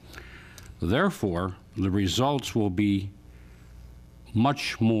County. Therefore, the results will be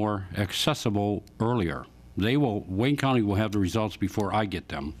much more accessible earlier. Wayne County will have the results before I get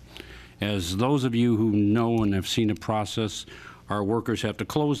them. As those of you who know and have seen the process, our workers have to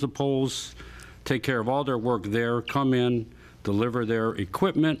close the polls, take care of all their work there, come in, deliver their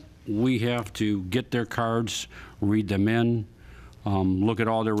equipment. We have to get their cards, read them in, look at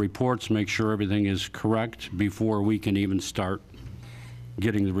all their reports, make sure everything is correct before we can even start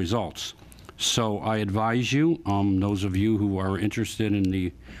getting the results. So I advise you, those of you who are interested in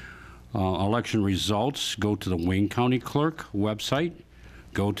the election results, go to the Wayne County Clerk website,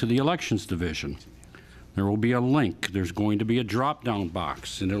 go to the Elections Division. There will be a link. There's going to be a drop-down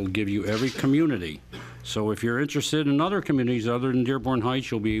box, and it'll give you every community. So if you're interested in other communities other than Dearborn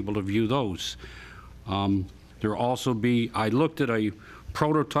Heights, you'll be able to view those. There'll also be, I looked at a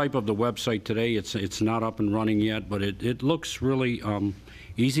prototype of the website today. It's not up and running yet, but it looks really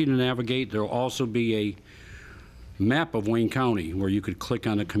easy to navigate. There'll also be a map of Wayne County where you could click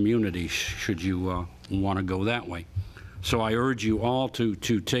on a community should you want to go that way. So I urge you all to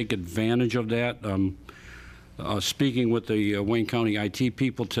take advantage of that. Speaking with the Wayne County IT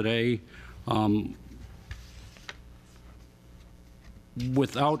people today,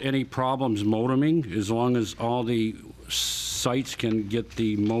 without any problems modeming, as long as all the sites can get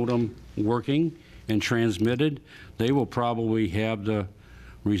the modem working and transmitted, they will probably have the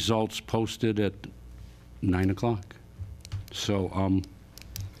results posted at 9 o'clock. So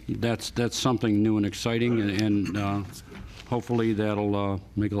that's something new and exciting, and hopefully that'll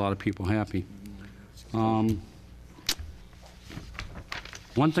make a lot of people happy. One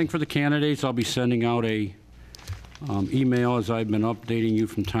thing for the candidates, I'll be sending out a email as I've been updating you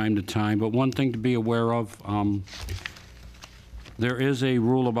from time to time, but one thing to be aware of, there is a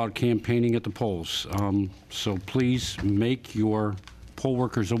rule about campaigning at the polls, so please make your poll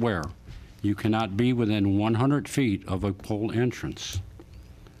workers aware. You cannot be within 100 feet of a poll entrance.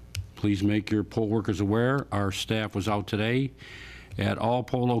 Please make your poll workers aware. Our staff was out today at all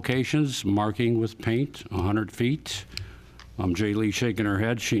poll locations, marking with paint 100 feet. Jay Lee shaking her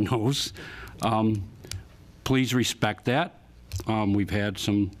head, she knows. Please respect that. We've had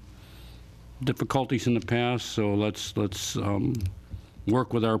some difficulties in the past, so let's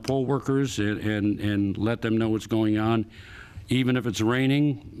work with our poll workers and let them know what's going on. Even if it's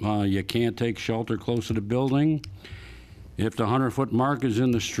raining, you can't take shelter close to the building. If the 100-foot mark is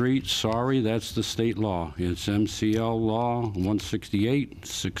in the street, sorry, that's the state law. It's MCL law 168,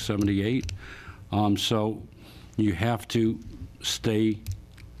 678. So you have to stay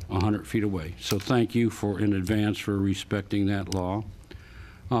 100 feet away. So thank you in advance for respecting that law.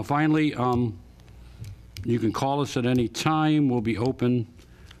 Finally, you can call us at any time. We'll be open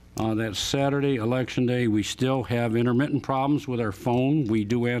that Saturday, Election Day. We still have intermittent problems with our phone. We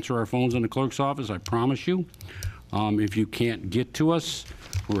do answer our phones in the clerk's office, I promise you. If you can't get to us,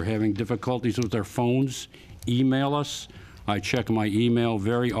 we're having difficulties with our phones, email us. I check my email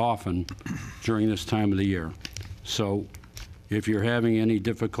very often during this time of the year. So if you're having any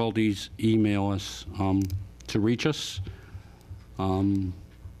difficulties, email us to reach us.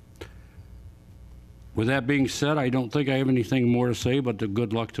 With that being said, I don't think I have anything more to say, but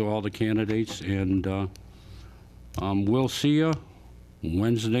good luck to all the candidates, and we'll see you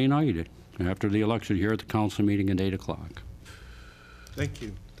Wednesday night after the election here at the council meeting at 8 o'clock. Thank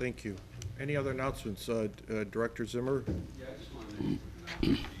you, thank you. Any other announcements, Director Zimmer?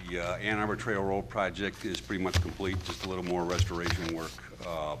 The Ann Arbor Trail Road project is pretty much complete, just a little more restoration work,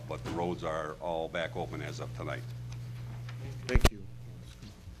 but the roads are all back open as of tonight. Thank you.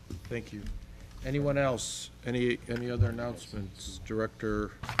 Thank you. Anyone else? Any other announcements?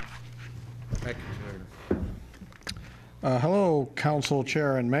 Director McIntyre. Hello, Council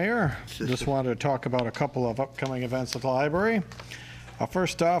Chair and Mayor. Just wanted to talk about a couple of upcoming events at the library.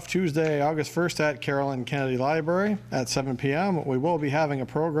 First off, Tuesday, August 1st at Carolyn Kennedy Library at 7 p.m. We will be having a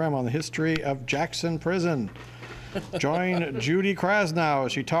program on the history of Jackson Prison. Join Judy Krasnow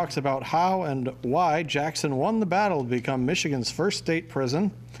as she talks about how and why Jackson won the battle to become Michigan's first state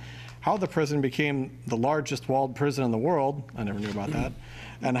prison, how the prison became the largest walled prison in the world, I never knew about that,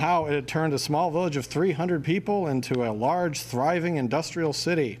 and how it had turned a small village of 300 people into a large, thriving industrial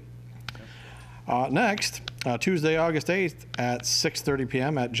city. Next, Tuesday, August 8th at 6:30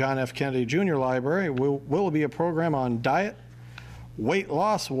 p.m. at John F. Kennedy Jr. Library will be a program on diet, weight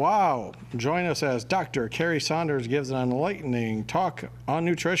loss, wow. Join us as Dr. Carrie Saunders gives an enlightening talk on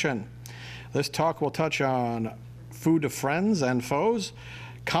nutrition. This talk will touch on food to friends and foes,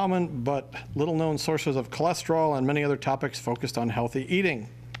 common but little-known sources of cholesterol, and many other topics focused on healthy eating.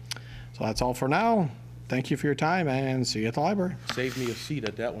 So that's all for now. Thank you for your time, and see you at the library. Save me a seat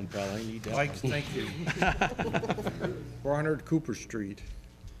at that one, pal. I need that. Mike, thank you. 400 Cooper Street.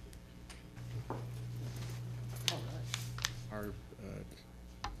 Our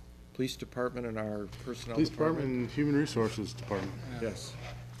police department and our personnel Police Department and Human Resources Department. Yes.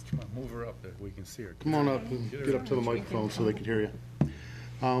 Come on, move her up there, we can see her. Come on up and get up to the microphone so they can hear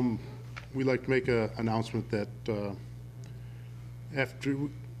you. We'd like to make an announcement that after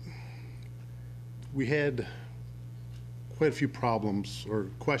we had quite a few problems or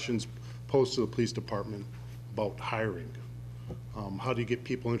questions posed to the police department about hiring. How do you get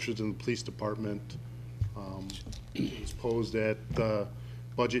people interested in the police department? It was posed at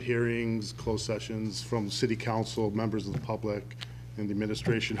budget hearings, closed sessions from city council, members of the public, and the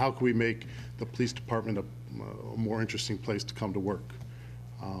administration. How can we make the police department a more interesting place to come to work?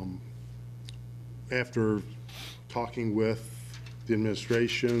 After talking with the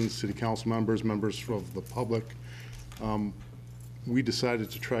administration, city council members, members of the public, we decided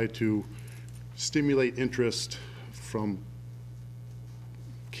to try to stimulate interest from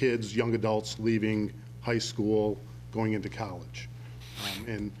kids, young adults leaving high school, going into college.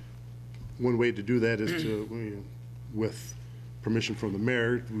 And one way to do that is to, with permission from the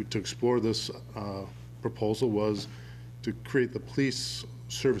mayor, to explore this proposal was to create the police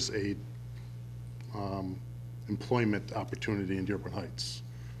service aid employment opportunity in Dearborn Heights.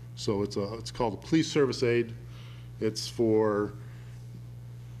 So it's called a police service aid. It's for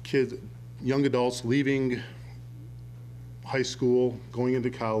kids, young adults leaving high school, going into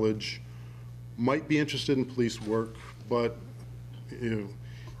college, might be interested in police work, but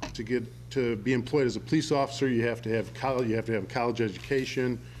to be employed as a police officer, you have to have college. You have to have a college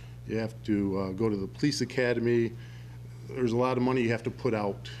education. You have to go to the police academy. There's a lot of money you have to put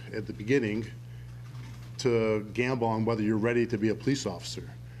out at the beginning to gamble on whether you're ready to be a police officer.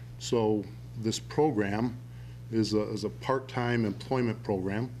 So this program is a part-time employment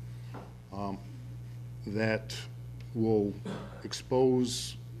program that will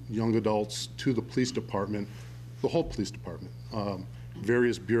expose young adults to the police department, the whole police department,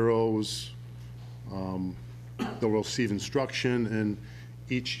 various bureaus. They'll receive instruction in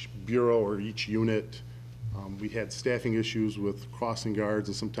each bureau or each unit. We had staffing issues with crossing guards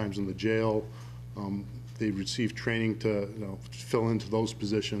and sometimes in the jail. They receive training to fill into those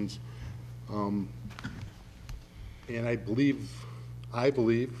positions. And I believe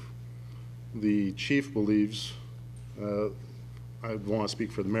the chief believes, I don't want to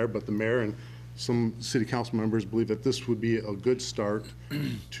speak for the mayor, but the mayor and some city council members believe that this would be a good start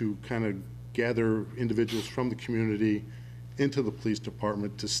to kind of gather individuals from the community into the police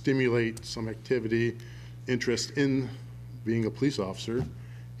department to stimulate some activity, interest in being a police officer.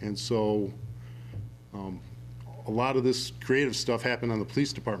 And so a lot of this creative stuff happened on the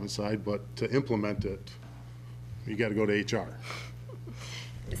police department side, but to implement it, you got to go to HR.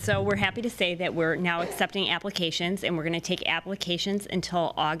 So we're happy to say that we're now accepting applications, and we're going to take applications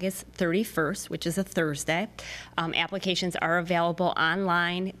until August 31st, which is a Thursday. Applications are available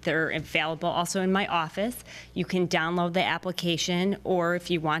online. They're available also in my office. You can download the application, or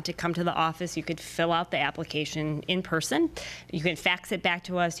if you want to come to the office, you could fill out the application in person. You can fax it back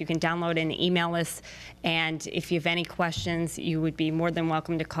to us. You can download and email us. And if you have any questions, you would be more than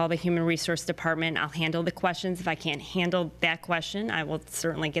welcome to call the Human Resource Department. I'll handle the questions. If I can't handle that question, I will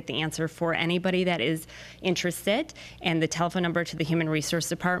certainly get the answer for anybody that is interested. And the telephone number to the Human Resource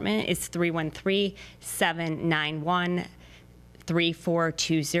Department is 313-791-3420,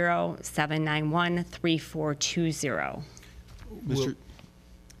 791-3420.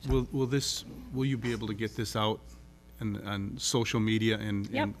 Will you be able to get this out on social media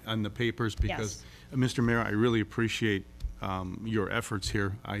and on the papers? Because, Mr. Mayor, I really appreciate your efforts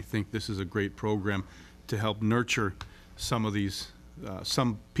here. I think this is a great program to help nurture some of these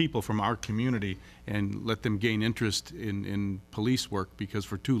some people from our community and let them gain interest in police work, because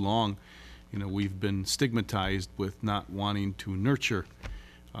for too long, we've been stigmatized with not wanting to nurture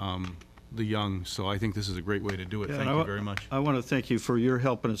the young. So I think this is a great way to do it. Thank you very much. I want to thank you for your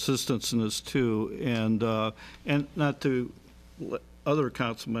help and assistance in this too, and not to let other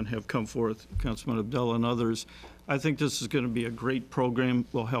councilmen have come forth, Councilman Abdullah and others. I think this is going to be a great program.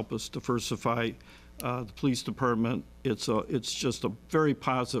 Will help us diversify the police department. It's just a very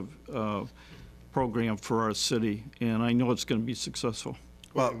positive program for our city, and I know it's going to be successful.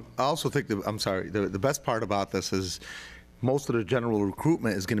 Well, I also think the best part about this is most of the general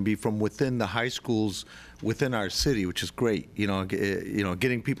recruitment is going to be from within the high schools within our city, which is great.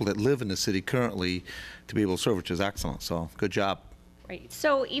 Getting people that live in the city currently to be able to serve, which is excellent. So good job. Right.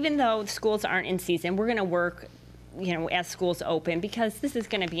 So even though schools aren't in season, we're going to work as schools open, because this is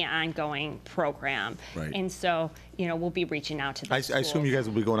going to be an ongoing program. Right. And so, we'll be reaching out to the schools. I assume you guys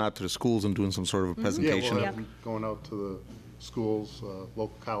will be going out to the schools and doing some sort of a presentation. Yeah, we'll have going out to the schools,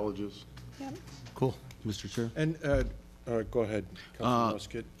 local colleges. Yep. Cool. Mr. Chair? And, go ahead, Councilman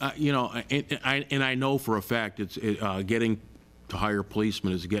Musket. And I know for a fact it's getting to hire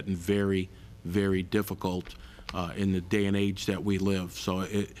policemen is getting very, very difficult in the day and age that we live. So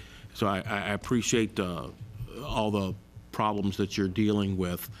I appreciate all the problems that you're dealing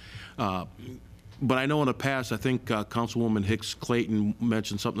with. But I know in the past, I think Councilwoman Hicks Clayton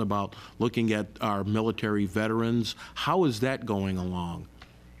mentioned something about looking at our military veterans. How is that going along?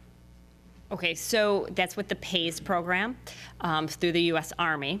 Okay, so that's with the PAYS program through the U.S.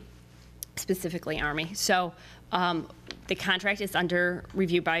 Army, specifically Army. So the contract is under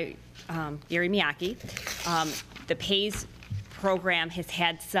review by Gary Miyake. The PAYS program has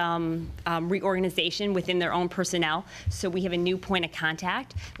had some reorganization within their own personnel, so we have a new point of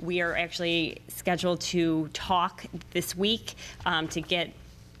contact. We are actually scheduled to talk this week to get,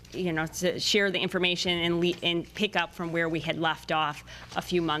 to share the information and pick up from where we had left off a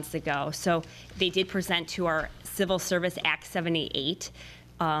few months ago. So they did present to our Civil Service Act 78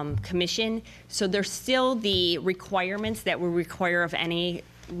 commission. So there's still the requirements that we require of any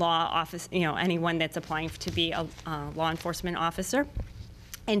law office, anyone that's applying to be a law enforcement officer.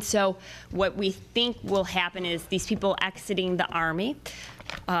 And so what we think will happen is these people exiting the Army,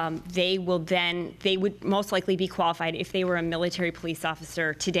 they would most likely be qualified if they were a military police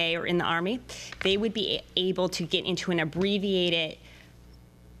officer today or in the Army. They would be able to get into an abbreviated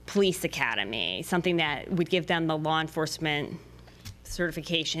police academy, something that would give them the law enforcement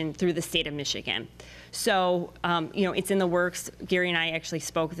certification through the state of Michigan. So, it's in the works. Gary and I actually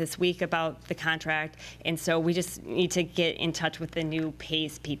spoke this week about the contract, and so we just need to get in touch with the new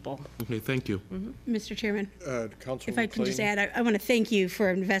PAYS people. Okay, thank you. Mr. Chairman, Councilwoman if I can just Clayton? add, I want to thank you for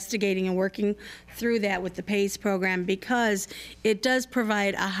investigating and working through that with the PAYS program, because it does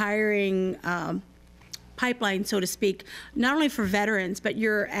provide a hiring pipeline, so to speak, not only for veterans, but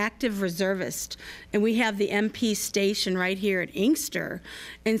your active reservist. And we have the MP station right here at Inkster.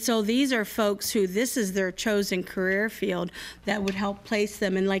 And so these are folks who this is their chosen career field that would help place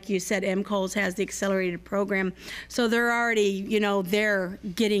them. And like you said, MCOLS has the accelerated program. So they're already, they're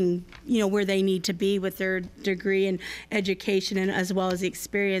getting, where they need to be with their degree in education and as well as the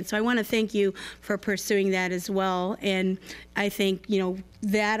experience. So I want to thank you for pursuing that as well. And I think,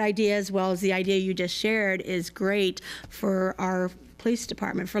 that idea as well as the idea you just shared is great for our police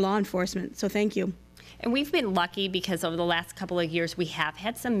department, for law enforcement. So thank you. And we've been lucky because over the last couple of years, we have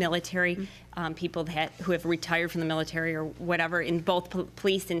had some military people who have retired from the military or whatever in both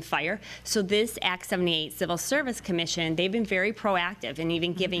police and fire. So this Act 78 Civil Service Commission, they've been very proactive in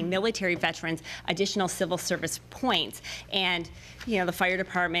even giving military veterans additional civil service points. And the fire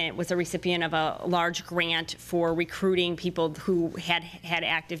department was a recipient of a large grant for recruiting people who had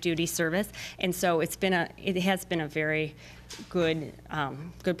active duty service. And so it has been a very good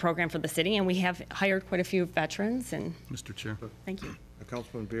program for the city, and we have hired quite a few veterans. And Mr. Chair. Thank you.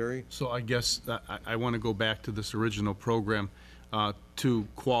 Councilman Berry? So I guess I want to go back to this original program. To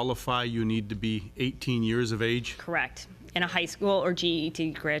qualify, you need to be 18 years of age. Correct. And a high school or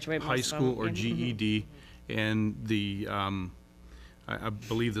GED graduate. High school or GED. And the, I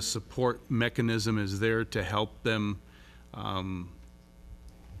believe the support mechanism is there to help them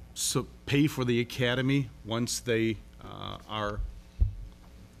pay for the academy once they are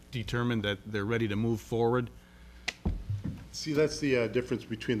determined that they're ready to move forward. See, that's the difference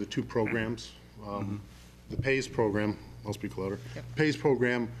between the two programs. The PAYS program, I'll speak louder. PAYS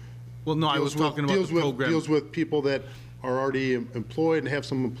program. Well, no, I was talking about the program. Deals with people that are already employed and have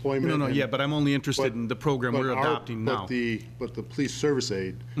some employment. No, yeah, but I'm only interested in the program we're adopting now. But the police service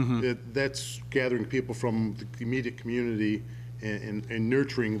aid, that's gathering people from the immediate community and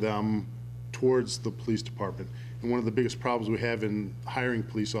nurturing them towards the police department. And one of the biggest problems we have in hiring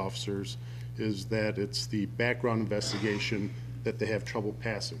police officers is that it's the background investigation that they have trouble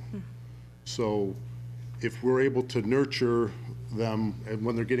passing. So if we're able to nurture them and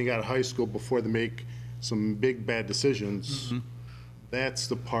when they're getting out of high school before they make some big bad decisions, that's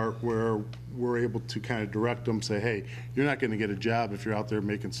the part where we're able to kind of direct them, say, hey, you're not going to get a job if you're out there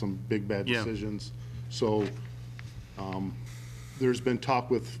making some big bad decisions. So there's been talk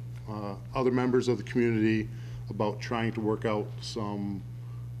with other members of the community about trying to work out some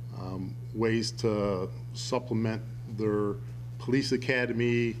ways to supplement their police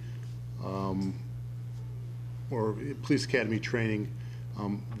academy or police academy training.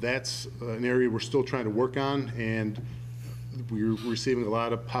 That's an area we're still trying to work on, and we're receiving a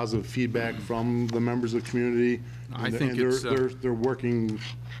lot of positive feedback from the members of the community. I think it's they're working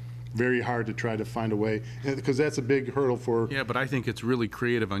very hard to try to find a way, because that's a big hurdle for. Yeah, but I think it's really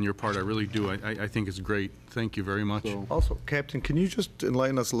creative on your part. I really do. I think it's great. Thank you very much. Also, Captain, can you just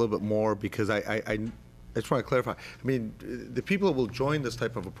enlighten us a little bit more, because I just want to clarify. I mean, the people that will join this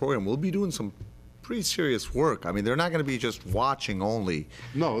type of a program will be doing some pretty serious work. I mean, they're not going to be just watching only.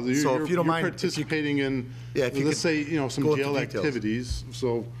 No, so if you don't mind participating in, let's say, some jail activities.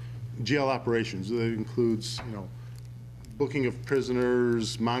 So jail operations, that includes, booking of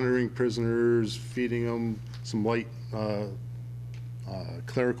prisoners, monitoring prisoners, feeding them, some light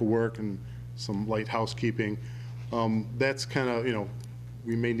clerical work and some light housekeeping. That's kind of,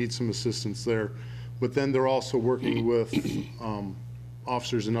 we may need some assistance there. But then they're also working with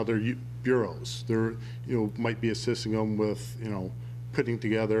officers in other bureaus. They're, might be assisting them with, putting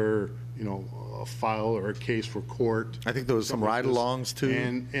together, a file or a case for court. I think there was some ride-alongs too.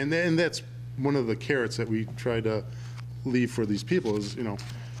 And that's one of the carrots that we try to leave for these people is,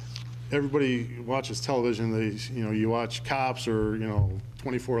 everybody watches television. They, you watch Cops or,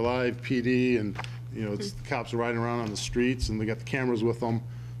 24 Live PD, and, it's the cops are riding around on the streets and they got the cameras with them.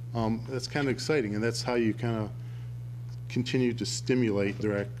 That's kind of exciting, and that's how you kind of continue to stimulate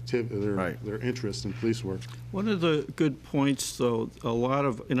their their interest in police work. One of the good points, though,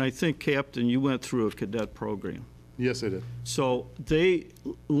 and I think, Captain, you went through a cadet program. Yes, I did. So they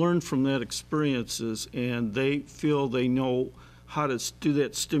learn from that experiences, and they feel they know how to do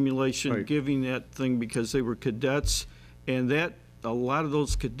that stimulation, giving that thing, because they were cadets, and that a lot of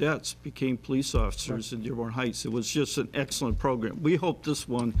those cadets became police officers in Dearborn Heights. It was just an excellent program. We hope this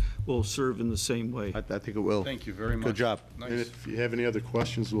one will serve in the same way. I think it will. Thank you very much. Good job. And if you have any other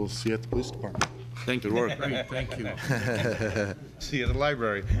questions, we'll see you at the police department. Thank you. Good work. Great, thank you. See you at the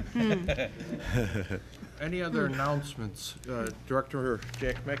library. Any other announcements? Director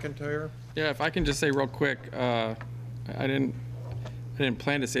Jack McIntyre? Yeah, if I can just say real quick, I didn't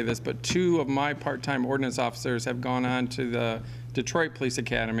plan to say this, but 2 of my part-time ordnance officers have gone on to the Detroit Police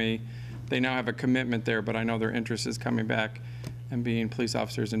Academy. They now have a commitment there, but I know their interest is coming back and being police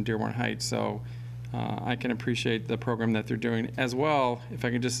officers in Dearborn Heights. So I can appreciate the program that they're doing. As well, if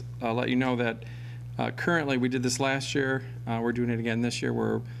I can just let you know that currently, we did this last year, we're doing it again this year.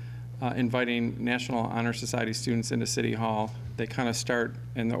 We're inviting National Honor Society students into City Hall. They kind of start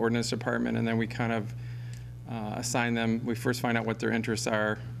in the ordnance department, and then we kind of assign them. We first find out what their interests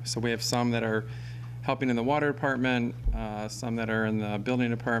are. So we have some that are helping in the water department, some that are in the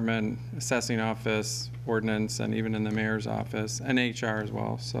building department, assessing office, ordnance, and even in the mayor's office, and HR as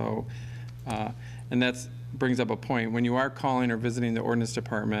well. So, and that brings up a point. When you are calling or visiting the ordnance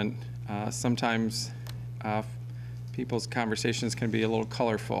department, sometimes people's conversations can be a little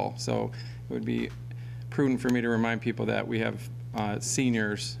colorful. So it would be prudent for me to remind people that we have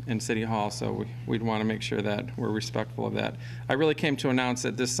seniors in City Hall, so we'd want to make sure that we're respectful of that. I really came to announce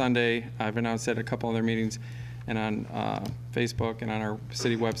that this Sunday, I've announced at a couple other meetings and on Facebook and on our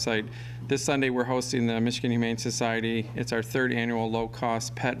city website. This Sunday, we're hosting the Michigan Humane Society. It's our 3rd annual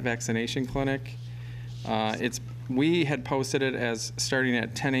low-cost pet vaccination clinic. We had posted it as starting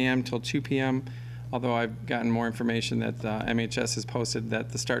at 10 a.m. till 2 p.m., although I've gotten more information that MHS has posted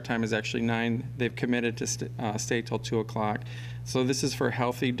that the start time is actually 9. They've committed to stay till 2 o'clock. So this is for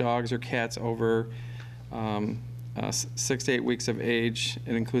healthy dogs or cats over 6 to 8 weeks of age.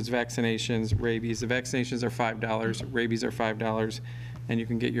 It includes vaccinations, rabies. The vaccinations are $5, rabies are $5, and you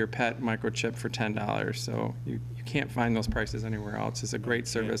can get your pet microchip for $10. So you can't find those prices anywhere else. It's a great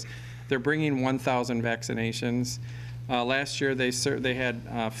service. They're bringing 1,000 vaccinations. Last year, they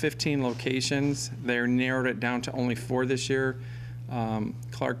had 15 locations. They narrowed it down to only 4 this year.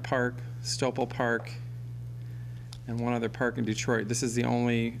 Clark Park, Stopel Park, and one other park in Detroit. This is the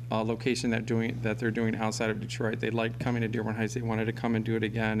only location that they're doing outside of Detroit. They liked coming to Dearborn Heights. They wanted to come and do it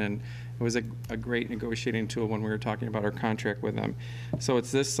again, and it was a great negotiating tool when we were talking about our contract with them. So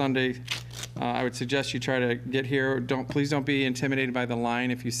it's this Sunday. I would suggest you try to get here. Please don't be intimidated by the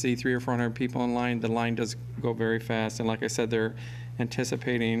line. If you see 300 or 400 people in line, the line does go very fast. And like I said, they're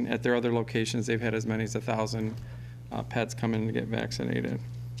anticipating at their other locations, they've had as many as 1,000 pets come in to get vaccinated.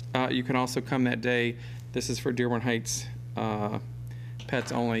 You can also come that day. This is for Dearborn Heights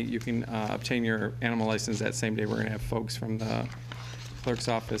pets only. You can obtain your animal license that same day. We're going to have folks from the clerk's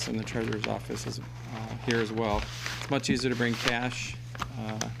office and the treasurer's office here as well. It's much easier to bring cash,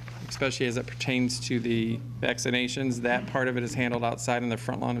 especially as it pertains to the vaccinations. That part of it is handled outside in the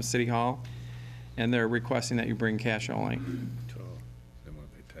front lawn of City Hall, and they're requesting that you bring cash only.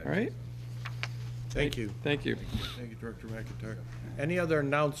 All right? Thank you. Thank you. Thank you, Director McIntyre. Any other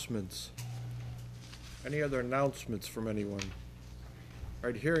announcements? Any other announcements from anyone? All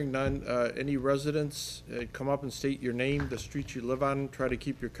right, hearing none, any residents, come up and state your name, the street you live on. Try to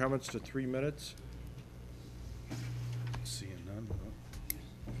keep your comments to 3 minutes. Seeing none.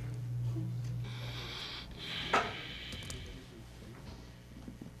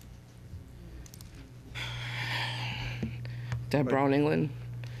 Deb Brown, England,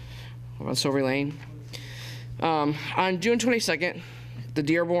 on Silver Lane. On June 22nd, the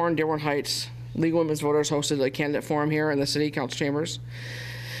Dearborn Heights League of Women's Voters hosted a candidate forum here in the City Council chambers.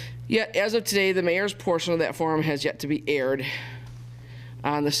 Yet, as of today, the mayor's portion of that forum has yet to be aired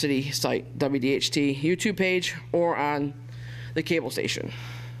on the city site, WDHT YouTube page, or on the cable station.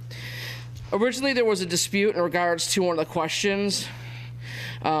 Originally, there was a dispute in regards to one of the questions.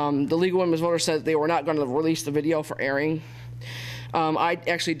 The League of Women's Voters said they were not going to release the video for airing. I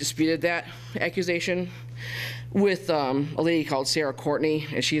actually disputed that accusation with a lady called Sarah Courtney,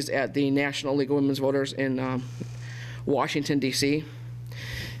 and she's at the National League of Women's Voters in Washington, D.C.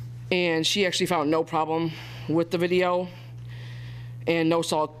 And she actually found no problem with the video and no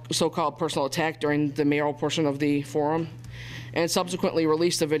so-called personal attack during the mayoral portion of the forum, and subsequently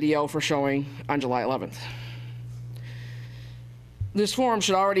released the video for showing on July 11th. This forum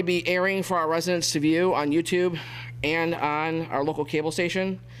should already be airing for our residents to view on YouTube and on our local cable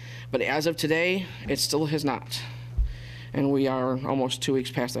station, but as of today, it still has not. And we are almost 2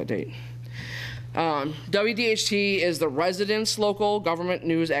 weeks past that date. WDHT is the residents' local government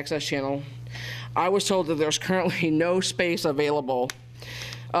news access channel. I was told that there's currently no space available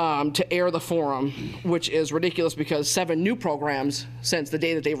to air the forum, which is ridiculous because 7 new programs since the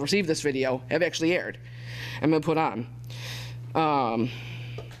day that they've received this video have actually aired and been put on.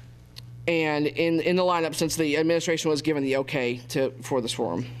 And in the lineup since the administration was given the okay for this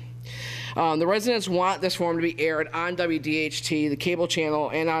forum. The residents want this forum to be aired on WDHT, the cable channel,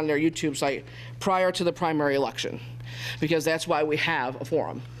 and on their YouTube site prior to the primary election, because that's why we have a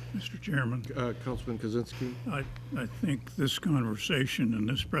forum. Mr. Chairman. Councilman Kozinski. I think this conversation and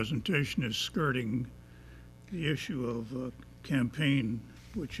this presentation is skirting the issue of campaign,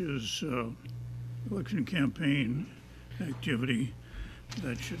 which is election campaign activity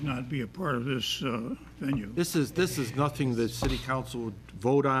that should not be a part of this venue. This is nothing the city council would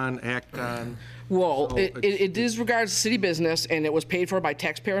vote on, act on. Well, So it is regards to city business, and it was paid for by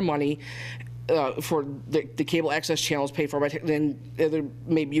taxpayer money. For the cable access channels paid for by, then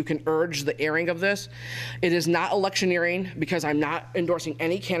maybe you can urge the airing of this. It is not electioneering because I'm not endorsing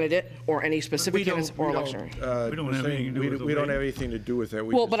any candidate or any specific candidates or electioneering. We don't have anything to do with the We don't way- have anything to do with that.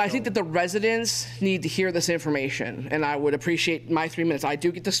 Well, but I think that the residents need to hear this information, and I would appreciate my 3 minutes. I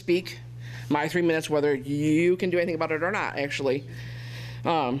do get to speak my 3 minutes, whether you can do anything about it or not, actually.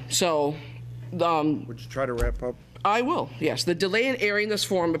 Would you try to wrap up? I will, yes. The delay in airing this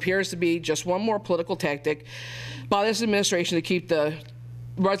forum appears to be just one more political tactic by this administration to keep the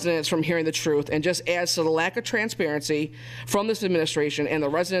residents from hearing the truth, and just adds to the lack of transparency from this administration and the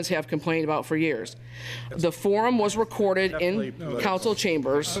residents have complained about for years. The forum was recorded in council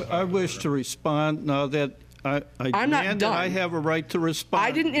chambers. I wish to respond now that I'm not demand done. that I have a right to respond.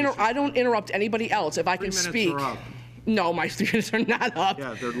 I don't interrupt anybody else if I can 3 minutes speak. are up. No, my 3 minutes are not up.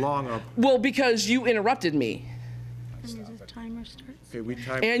 Yeah, they're long up. Well, because you interrupted me. Timer starts. Okay, we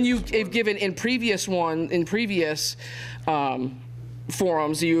time. And you've given in previous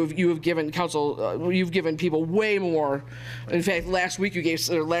forums, you have given council, you've given people way more. In fact, last week you gave,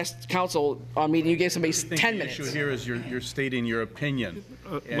 or last council meeting, you gave somebody 10 minutes. The issue here is you're stating your opinion.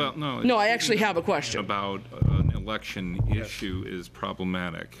 Well, no. No, I actually have a question. About an election issue is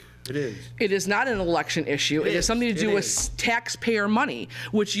problematic. It is. It is not an election issue. It has something to do with taxpayer money,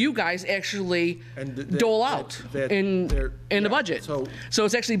 which you guys actually dole out in the budget. So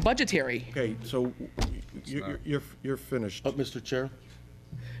it's actually budgetary. Okay, so you're finished. Mr. Chair?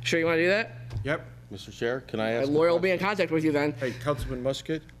 Sure you want to do that? Yep. Mr. Chair, can I My ask? lawyer will be in contact with you then. Hey, Councilman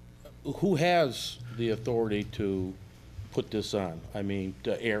Musket? Who has the authority to put this on? I mean,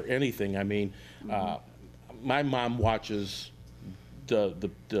 to air anything. I mean, my mom watches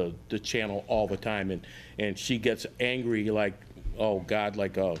the channel all the time, and she gets angry like, oh God,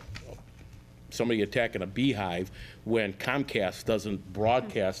 like somebody attacking a beehive when Comcast doesn't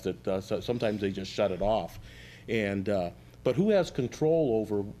broadcast it. So sometimes they just shut it off. And but who has control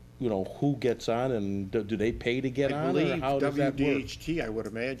over, you know, who gets on, and do they pay to get I on, or believe how does that work? WDHT, I would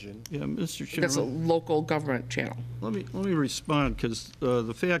imagine. Yeah, Mr. Chairman. That's a local government channel. Let me respond, because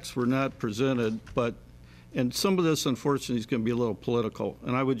the facts were not presented, and some of this, unfortunately, is going to be a little political,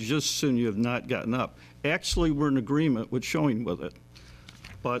 and I would just assume you have not gotten up. Actually, we're in agreement with showing with it.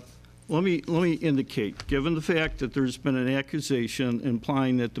 But let me indicate, given the fact that there's been an accusation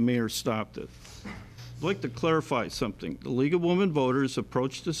implying that the mayor stopped it, I'd like to clarify something. The League of Women Voters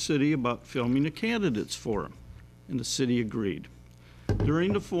approached the city about filming a candidates forum, and the city agreed.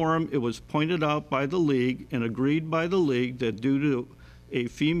 During the forum, it was pointed out by the League and agreed by the League that due to a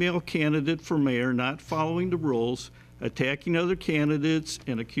female candidate for mayor not following the rules, attacking other candidates,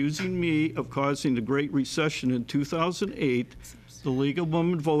 and accusing me of causing the Great Recession in 2008, the League of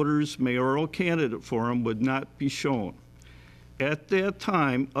Women Voters mayoral candidate forum would not be shown. At that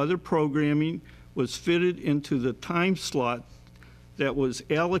time, other programming was fitted into the time slot that was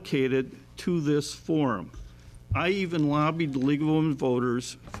allocated to this forum. I even lobbied the League of Women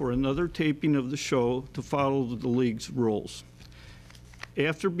Voters for another taping of the show to follow the League's rules.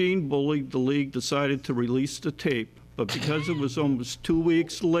 After being bullied, the League decided to release the tape, but because it was almost 2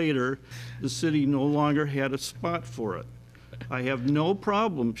 weeks later, the city no longer had a spot for it. I have no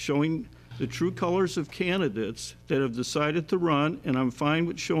problem showing the true colors of candidates that have decided to run, and I'm fine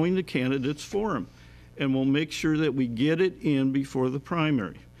with showing the candidates forum, and we'll make sure that we get it in before the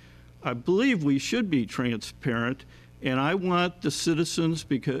primary. I believe we should be transparent, and I want the citizens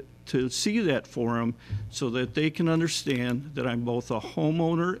to see that forum so that they can understand that I'm both a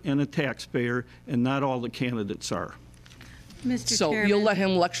homeowner and a taxpayer, and not all the candidates are. Mr. So Chairman. you'll let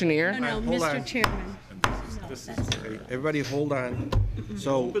him electioneer? No, Hold Mr. on. Chairman. Okay, everybody hold on.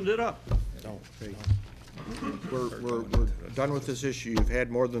 So. Opened it up. No, okay. We're done with this issue. You've had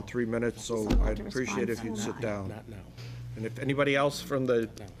more than 3 minutes, so I'd appreciate if you'd sit down. Not now. And if anybody else from the,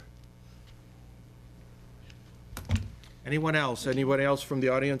 anyone else from the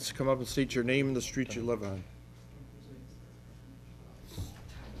audience, come up and state your name and the street you live on.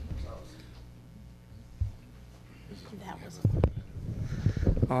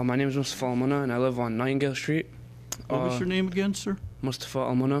 My name is Mustafa Almuna, and I live on Nightingale Street. What was your name again, sir? Mustafa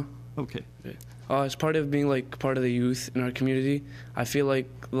Almuna. Okay. As part of being like part of the youth in our community, I feel like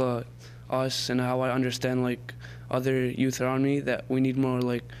us and how I understand like other youth around me that we need more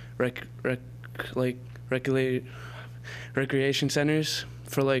like recreation centers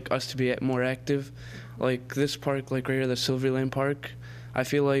for like us to be more active. Like this park, like right here, the Silver Lane Park. I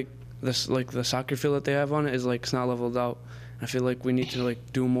feel like this like the soccer field that they have on it is like it's not leveled out. I feel like we need to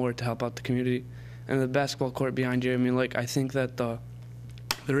like do more to help out the community. And the basketball court behind here, I mean, like I think that the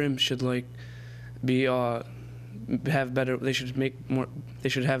rim should like be have better. They should make more. They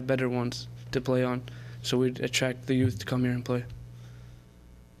should have better ones to play on, so we'd attract the youth to come here and play.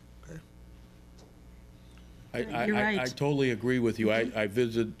 You're right. I totally agree with you. I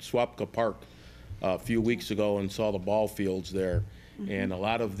visited Swapka Park a few weeks ago and saw the ball fields there. And a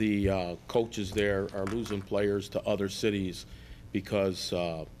lot of the coaches there are losing players to other cities because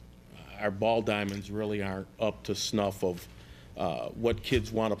our ball diamonds really aren't up to snuff of what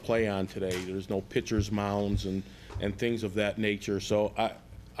kids want to play on today. There's no pitcher's mounds and things of that nature. So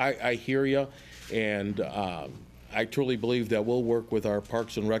I hear you, and I truly believe that we'll work with our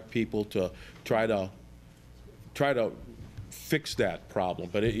Parks and Rec people to try to fix that problem.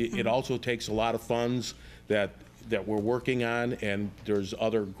 But it also takes a lot of funds that we're working on, and there's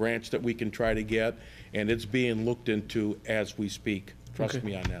other grants that we can try to get, and it's being looked into as we speak. Trust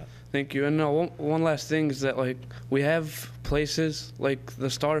me on that. Thank you. And one last thing is that like we have places like the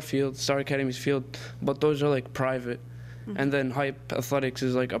Star Academy's field, but those are like private. And then Hype Athletics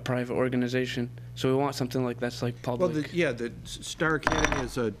is like a private organization. So we want something like that's like public. Well, the Star Academy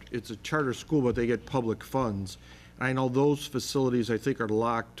it's a charter school, but they get public funds. I know those facilities, I think, are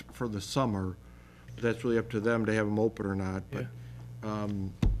locked for the summer. That's really up to them to have them open or not. But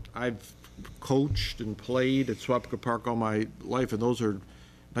I've coached and played at Swapka Park all my life, and those are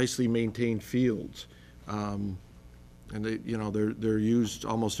nicely maintained fields. And they're used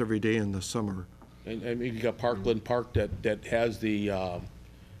almost every day in the summer. And you got Parkland Park that has the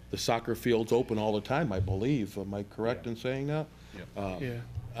soccer fields open all the time, I believe. Am I correct in saying that?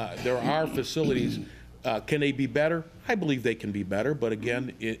 There are facilities. Can they be better? I believe they can be better, but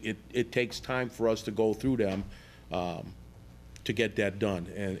again, it takes time for us to go through them to get that done.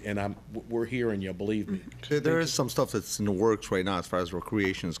 And we're hearing you, believe me. There is some stuff that's in the works right now as far as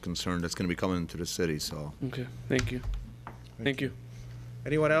recreation is concerned that's going to be coming into the city. So. Okay. Thank you. Thank you.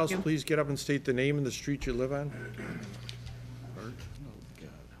 Anyone else, please get up and state the name and the street you live on.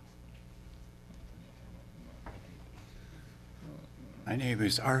 My name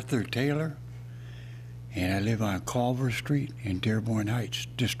is Arthur Taylor, and I live on Culver Street in Dearborn Heights,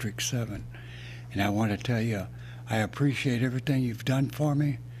 District 7. And I want to tell you, I appreciate everything you've done for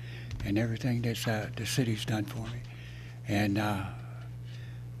me and everything that the city's done for me. And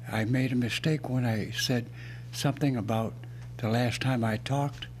I made a mistake when I said something about the last time I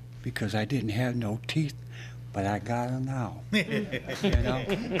talked because I didn't have no teeth, but I got them now. You know?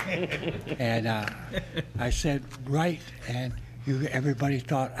 And I said right, and everybody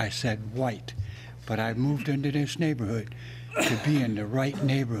thought I said white. But I moved into this neighborhood to be in the right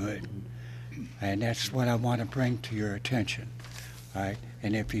neighborhood. And that's what I want to bring to your attention. All right?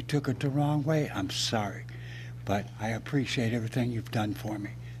 And if you took it the wrong way, I'm sorry. But I appreciate everything you've done for me.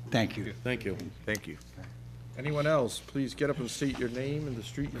 Thank you. Thank you. Thank you. Anyone else, please get up and state your name and the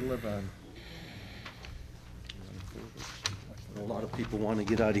street you live on. A lot of people want to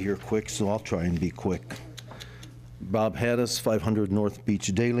get out of here quick, so I'll try and be quick. Bob Haddis, 500 North Beach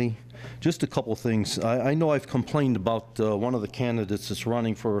Daily. Just a couple things. I know I've complained about one of the candidates that's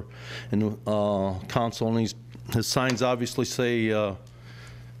running for council, and his signs obviously say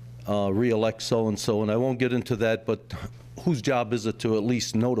re-elect so-and-so, and I won't get into that, but whose job is it to at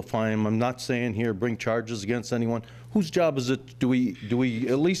least notify him? I'm not saying here bring charges against anyone. Whose job is it? Do we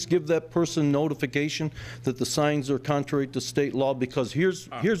at least give that person notification that the signs are contrary to state law? Because here's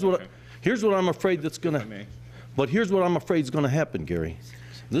what I'm afraid that's going to. But here's what I'm afraid is going to happen, Gary.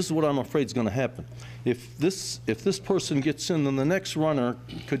 This is what I'm afraid is going to happen. If this person gets in, then the next runner,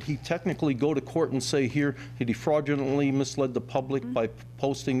 could he technically go to court and say here, did he fraudulently misled the public by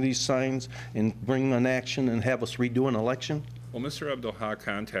posting these signs and bring an action and have us redo an election? Well, Mr. Abdul-Haq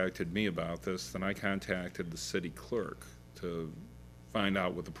contacted me about this, then I contacted the city clerk to find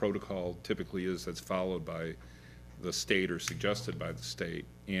out what the protocol typically is that's followed by the state or suggested by the state.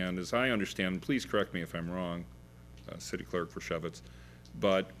 And as I understand, please correct me if I'm wrong, City Clerk Verschevitz,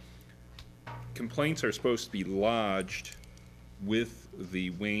 but complaints are supposed to be lodged with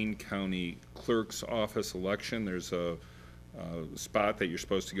the Wayne County Clerk's Office election. There's a spot that you're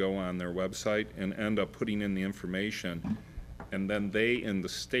supposed to go on their website and end up putting in the information, and then they and the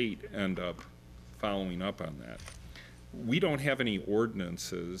state end up following up on that. We don't have any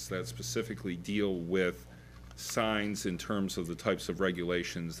ordinances that specifically deal with signs in terms of the types of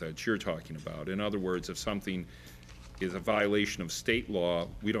regulations that you're talking about. In other words, if something is a violation of state law,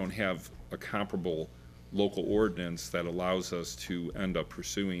 we don't have a comparable local ordinance that allows us to end up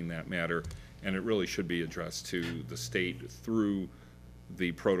pursuing that matter, and it really should be addressed to the state through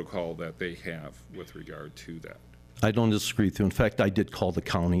the protocol that they have with regard to that. I don't disagree with you. In fact, I did call the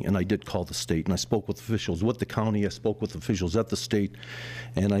county, and I did call the state, and I spoke with officials with the county, I spoke with officials at the state,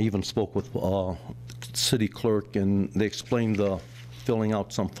 and I even spoke with city clerk, and they explained the filling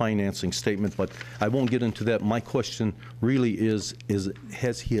out some financing statement, but I won't get into that. My question really is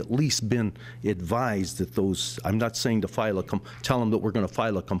has he at least been advised that those, I'm not saying to tell him that we're going to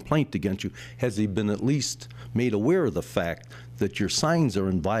file a complaint against you, has he been at least made aware of the fact that your signs are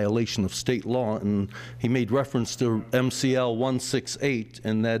in violation of state law? And he made reference to MCL 168,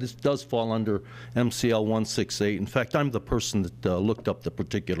 and that does fall under MCL 168. In fact, I'm the person that looked up the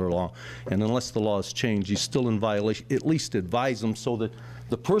particular law, and unless the law has changed, he's still in violation. At least advise him so that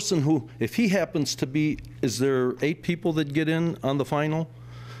the person who, if he happens to be, is there 8 people that get in on the final?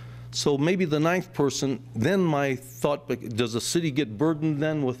 So maybe the 9th person, then my thought, does the city get burdened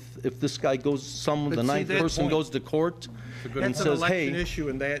then with, if this guy goes, the 9th person goes to court and says, hey. That's an election issue,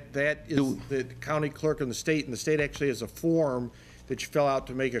 and that is the county clerk and the state actually has a form that you fill out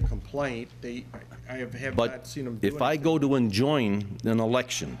to make a complaint. I have not seen them do But if I go to enjoin an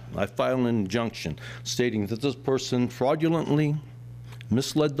election, I file an injunction stating that this person fraudulently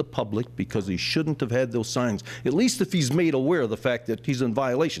misled the public because he shouldn't have had those signs. At least if he's made aware of the fact that he's in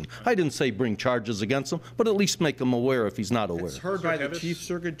violation. I didn't say bring charges against him, but at least make him aware if he's not aware. It's heard by the Chief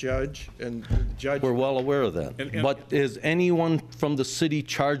Circuit Judge, and the judge... We're well aware of that. But is anyone from the city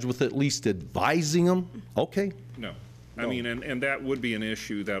charged with at least advising him? Okay. No. I mean, and that would be an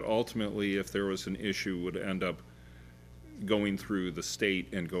issue that ultimately, if there was an issue, would end up going through the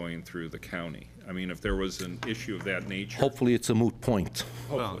state and going through the county. I mean, if there was an issue of that nature. Hopefully it's a moot point.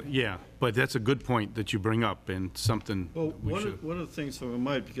 Well, yeah, but that's a good point that you bring up, and something Well, we one should. of the things that we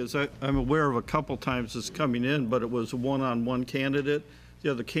might, because I'm aware of a couple times it's coming in, but it was a one-on-one candidate.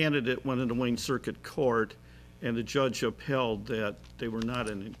 The other candidate went into Wayne Circuit Court, and the judge upheld that they were not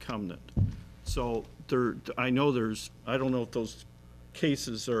an incumbent. So I know I don't know if those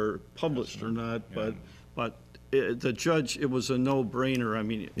cases are published or not, but the judge, it was a no-brainer, I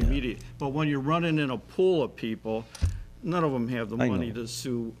mean, immediate. But when you're running in a pool of people, none of them have the money to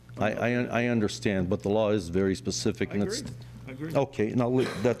sue. I understand, but the law is very specific. And I agree. Okay, now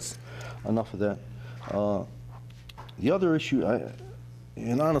that's enough of that. The other issue,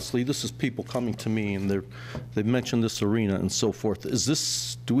 and honestly, this is people coming to me, and they've mentioned this arena and so forth.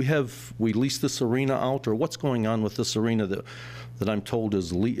 Do we lease this arena out, or what's going on with this arena that I'm told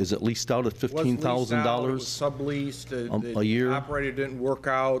is it leased out at $15,000? It was subleased. A year? The operator didn't work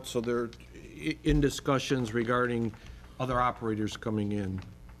out, so they're in discussions regarding other operators coming in.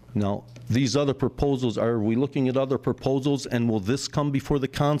 Now, these other proposals, are we looking at other proposals, and will this come before the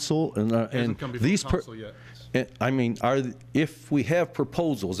council? Hasn't come before the council yet. I mean, if we have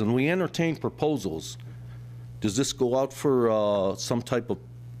proposals and we entertain proposals, does this go out for some type of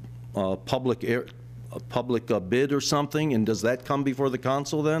public bid or something, and does that come before the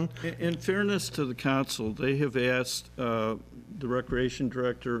council then? In fairness to the council, they have asked the recreation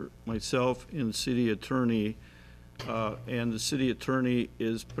director, myself, and the city attorney, and the city attorney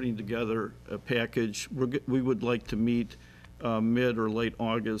is putting together a package. We would like to meet mid or late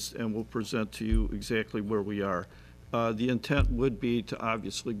August, and we'll present to you exactly where we are. The intent would be to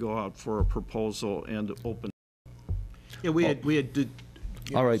obviously go out for a proposal and to open. Yeah, we had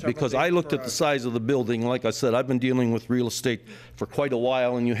All right, because I looked at the size of the building. Like I said, I've been dealing with real estate for quite a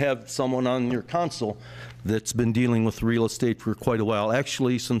while, and you have someone on your council that's been dealing with real estate for quite a while.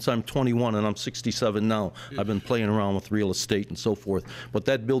 Actually, since I'm 21 and I'm 67 now, I've been playing around with real estate and so forth. But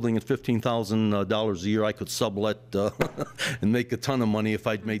that building at $15,000 a year, I could sublet and make a ton of money if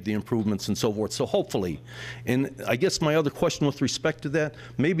I'd made the improvements and so forth. So hopefully, and I guess my other question with respect to that,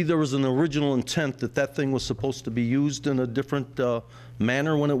 maybe there was an original intent that that thing was supposed to be used in a different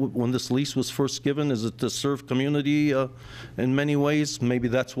manner when this lease was first given. Is it to serve community in many ways? Maybe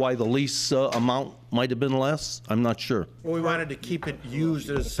that's why the lease amount might have been less? I'm not sure. Well, we wanted to keep it used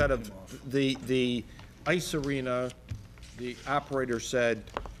as a set of, the ice arena, the operator said,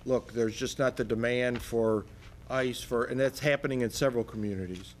 look, there's just not the demand for ice and that's happening in several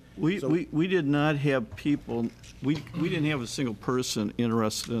communities. We did not have people, we didn't have a single person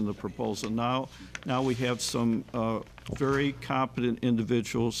interested in the proposal. Now we have some very competent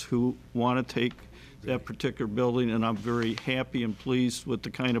individuals who want to take that particular building, and I'm very happy and pleased with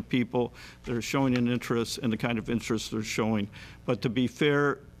the kind of people that are showing an interest and the kind of interest they're showing. But to be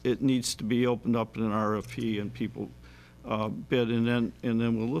fair, it needs to be opened up in an RFP and people bid, and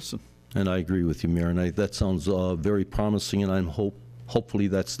then we'll listen. And I agree with you, Mayor, and that sounds very promising, and hopefully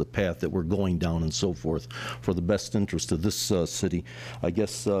that's the path that we're going down and so forth for the best interest of this city. I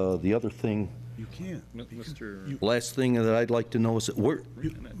guess the other thing, you can't. last thing that I'd like to know is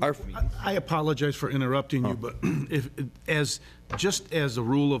I apologize for interrupting you, but just as a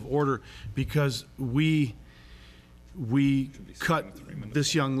rule of order, because we cut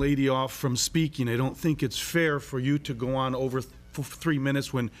this young lady off from speaking, I don't think it's fair for you to go on over for 3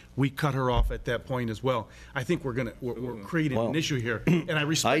 minutes when we cut her off at that point as well. I think we're creating an issue here, and I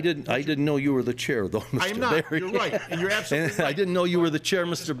respect. I didn't know you were the chair, though, Mr. I am not. Barry. You're right, and you're absolutely right. I didn't know you were the chair,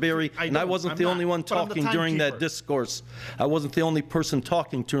 Mr. Barry, and I wasn't the only one talking during that discourse. I wasn't the only person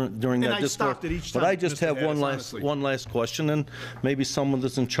talking during that discourse. Stopped it each time, but I just Mr. have Haddis, one last question, and maybe someone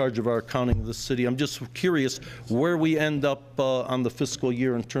that's in charge of our accounting of the city. I'm just curious where we end up on the fiscal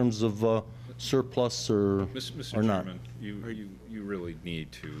year in terms of surplus or Mr. not. Chairman, you really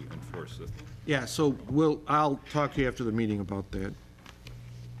need to enforce this. Yeah, so I'll talk to you after the meeting about that.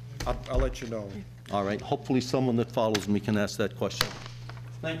 I'll let you know. All right. Hopefully someone that follows me can ask that question.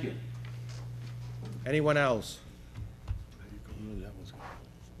 Thank you. Anyone else?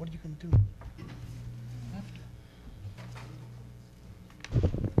 What are you going to do?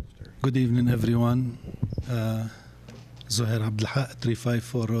 Good evening, everyone. Zohair Abdelhaq,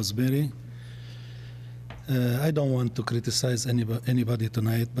 354 Roseberry. I don't want to criticize anybody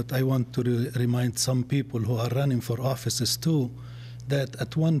tonight, but I want to remind some people who are running for offices too that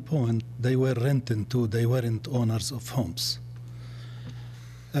at one point they were renting too, they weren't owners of homes.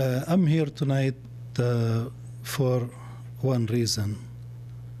 I'm here tonight for one reason.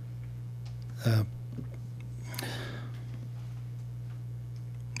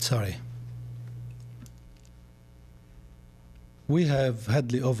 Sorry. We have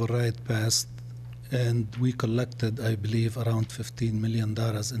Hadley override passed, and we collected, I believe, around $15 million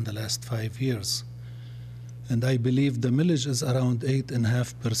in the last 5 years. And I believe the millage is around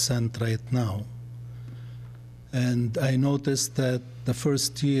 8.5% right now. And I noticed that the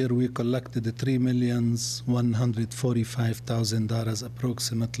first year we collected $3,145,000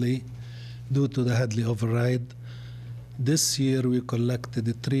 approximately due to the Hadley override. This year we collected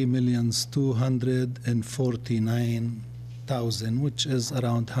 $3,249,000, which is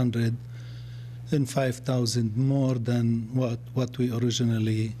around $105,000 more than what we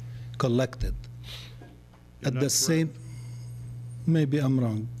originally collected. At the same, maybe I'm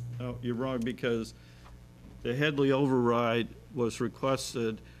wrong. No, you're wrong, because the Headley override was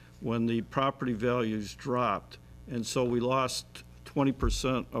requested when the property values dropped, and so we lost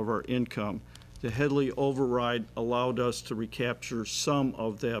 20% of our income. The Headley override allowed us to recapture some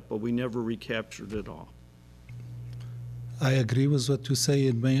of that, but we never recaptured it all. I agree with what you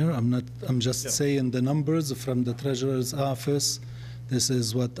say, Mayor. I'm just saying the numbers from the Treasurer's office. This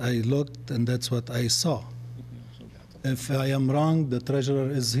is what I looked, and that's what I saw. If I am wrong, the Treasurer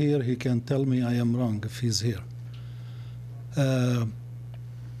is here. He can tell me I am wrong if he's here.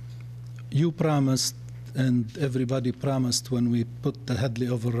 You promised, and everybody promised when we put the Hadley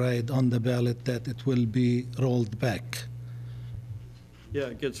override on the ballot, that it will be rolled back.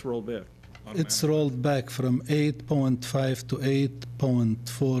 Yeah, it gets rolled back. It's rolled back from 8.5 to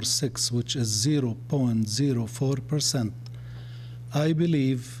 8.46, which is 0.04%. I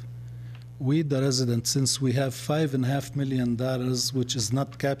believe we, the residents, since we have $5.5 million, which is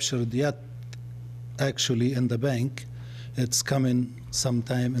not captured yet, actually, in the bank, it's coming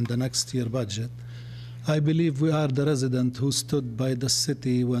sometime in the next year budget. I believe we are the resident who stood by the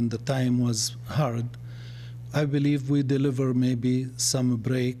city when the time was hard. I believe we deliver maybe some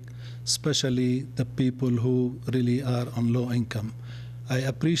break. especially the people who really are on low income. I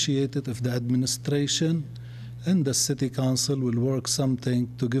appreciate it if the administration and the city council will work something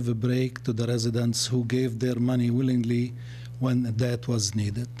to give a break to the residents who gave their money willingly when that was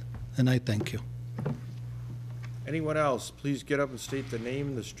needed. And I thank you. Anyone else, please get up and state the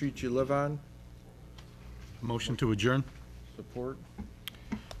name, the street you live on. Motion to adjourn? Support.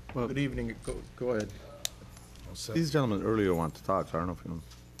 Good evening, go ahead. These gentlemen earlier wanted to talk, so I don't know if you know.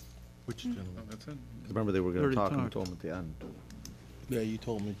 Which gentleman? That's it. Remember, they were going Already to talk and you talked. told them at the end. Yeah, you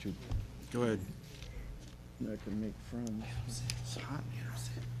told me to. Go ahead. I can make friends.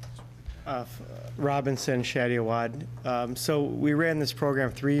 Robinson, Shadiawad. So we ran this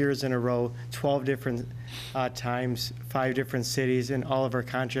program 3 years in a row, 12 different times, 5 different cities, and all of our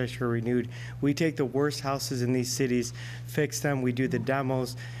contracts were renewed. We take the worst houses in these cities, fix them, we do the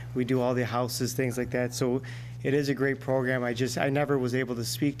demos, we do all the houses, things like that. So it is a great program. I never was able to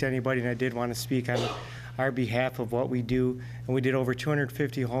speak to anybody, and I did want to speak on our behalf of what we do. And we did over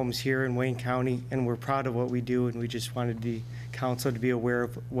 250 homes here in Wayne County, and we're proud of what we do, and we just wanted the council to be aware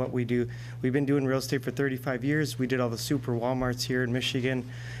of what we do. We've been doing real estate for 35 years. We did all the super Walmarts here in Michigan,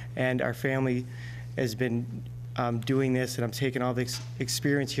 and our family has been doing this, and I'm taking all this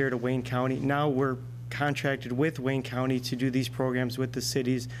experience here to Wayne County. Now we're contracted with Wayne County to do these programs with the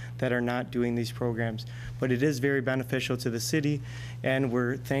cities that are not doing these programs. But it is very beneficial to the city, and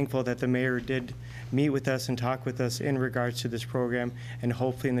we're thankful that the mayor did meet with us and talk with us in regards to this program, and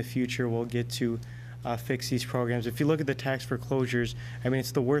hopefully in the future we'll get to fix these programs. If you look at the tax foreclosures, I mean,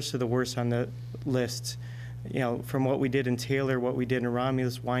 it's the worst of the worst on the list. You know, from what we did in Taylor, what we did in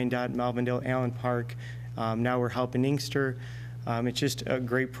Romulus, Wyandotte, Melvindale, Allen Park, now we're helping Inkster. It's just a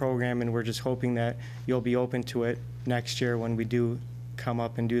great program, and we're just hoping that you'll be open to it next year when we do come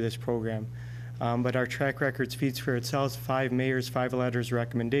up and do this program. But our track record speaks for itself. 5 mayors, 5 letters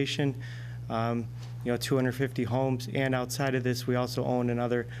recommendation, 250 homes, and outside of this, we also own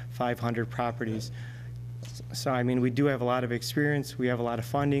another 500 properties. So, I mean, we do have a lot of experience. We have a lot of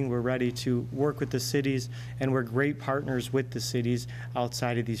funding. We're ready to work with the cities, and we're great partners with the cities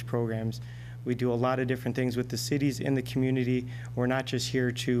outside of these programs. We do a lot of different things with the cities in the community. We're not just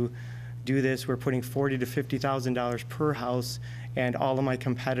here to do this. We're putting $40,000 to $50,000 per house, and all of my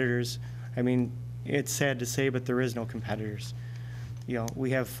competitors, I mean, it's sad to say, but there is no competitors. You know,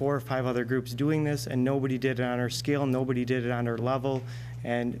 we have 4 or 5 other groups doing this, and nobody did it on our scale, nobody did it on our level,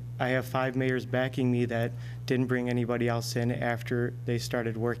 and I have 5 mayors backing me that didn't bring anybody else in after they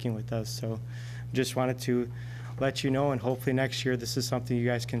started working with us. So just wanted to let you know, and hopefully next year this is something you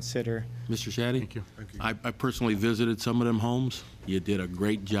guys consider. Mr. Shaddy? Thank you. I personally visited some of them homes. You did a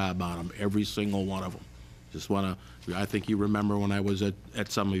great job on them, every single one of them. Just want to, I think you remember when I was at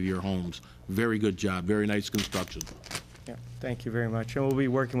some of your homes. Very good job, very nice construction. Yeah, thank you very much. And we'll be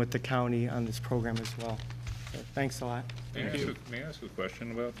working with the county on this program as well. So thanks a lot. May I ask a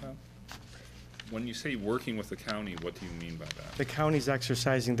question about that? When you say working with the county, what do you mean by that? The county's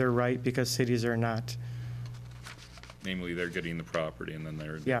exercising their right because cities are not. Namely, they're getting the property and then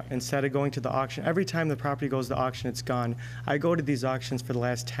they're... Yeah, instead of going to the auction, every time the property goes to auction, it's gone. I go to these auctions for the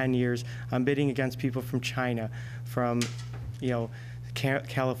last 10 years. I'm bidding against people from China, from,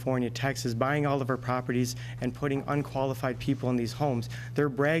 California, Texas, buying all of our properties and putting unqualified people in these homes. They're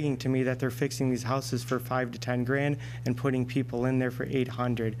bragging to me that they're fixing these houses for $5 to $10 grand and putting people in there for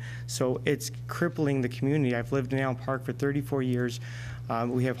 $800. So it's crippling the community. I've lived in Allen Park for 34 years.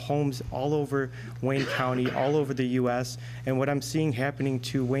 We have homes all over Wayne County, all over the U.S., and what I'm seeing happening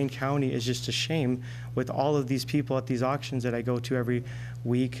to Wayne County is just a shame with all of these people at these auctions that I go to every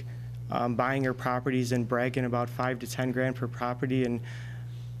week, buying our properties and bragging about $5 to $10 grand per property. And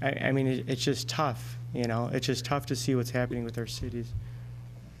I mean, it's just tough, it's just tough to see what's happening with our cities.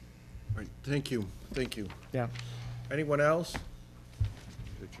 All right, thank you. Yeah. Anyone else?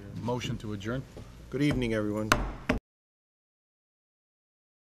 Motion to adjourn? Good evening, everyone.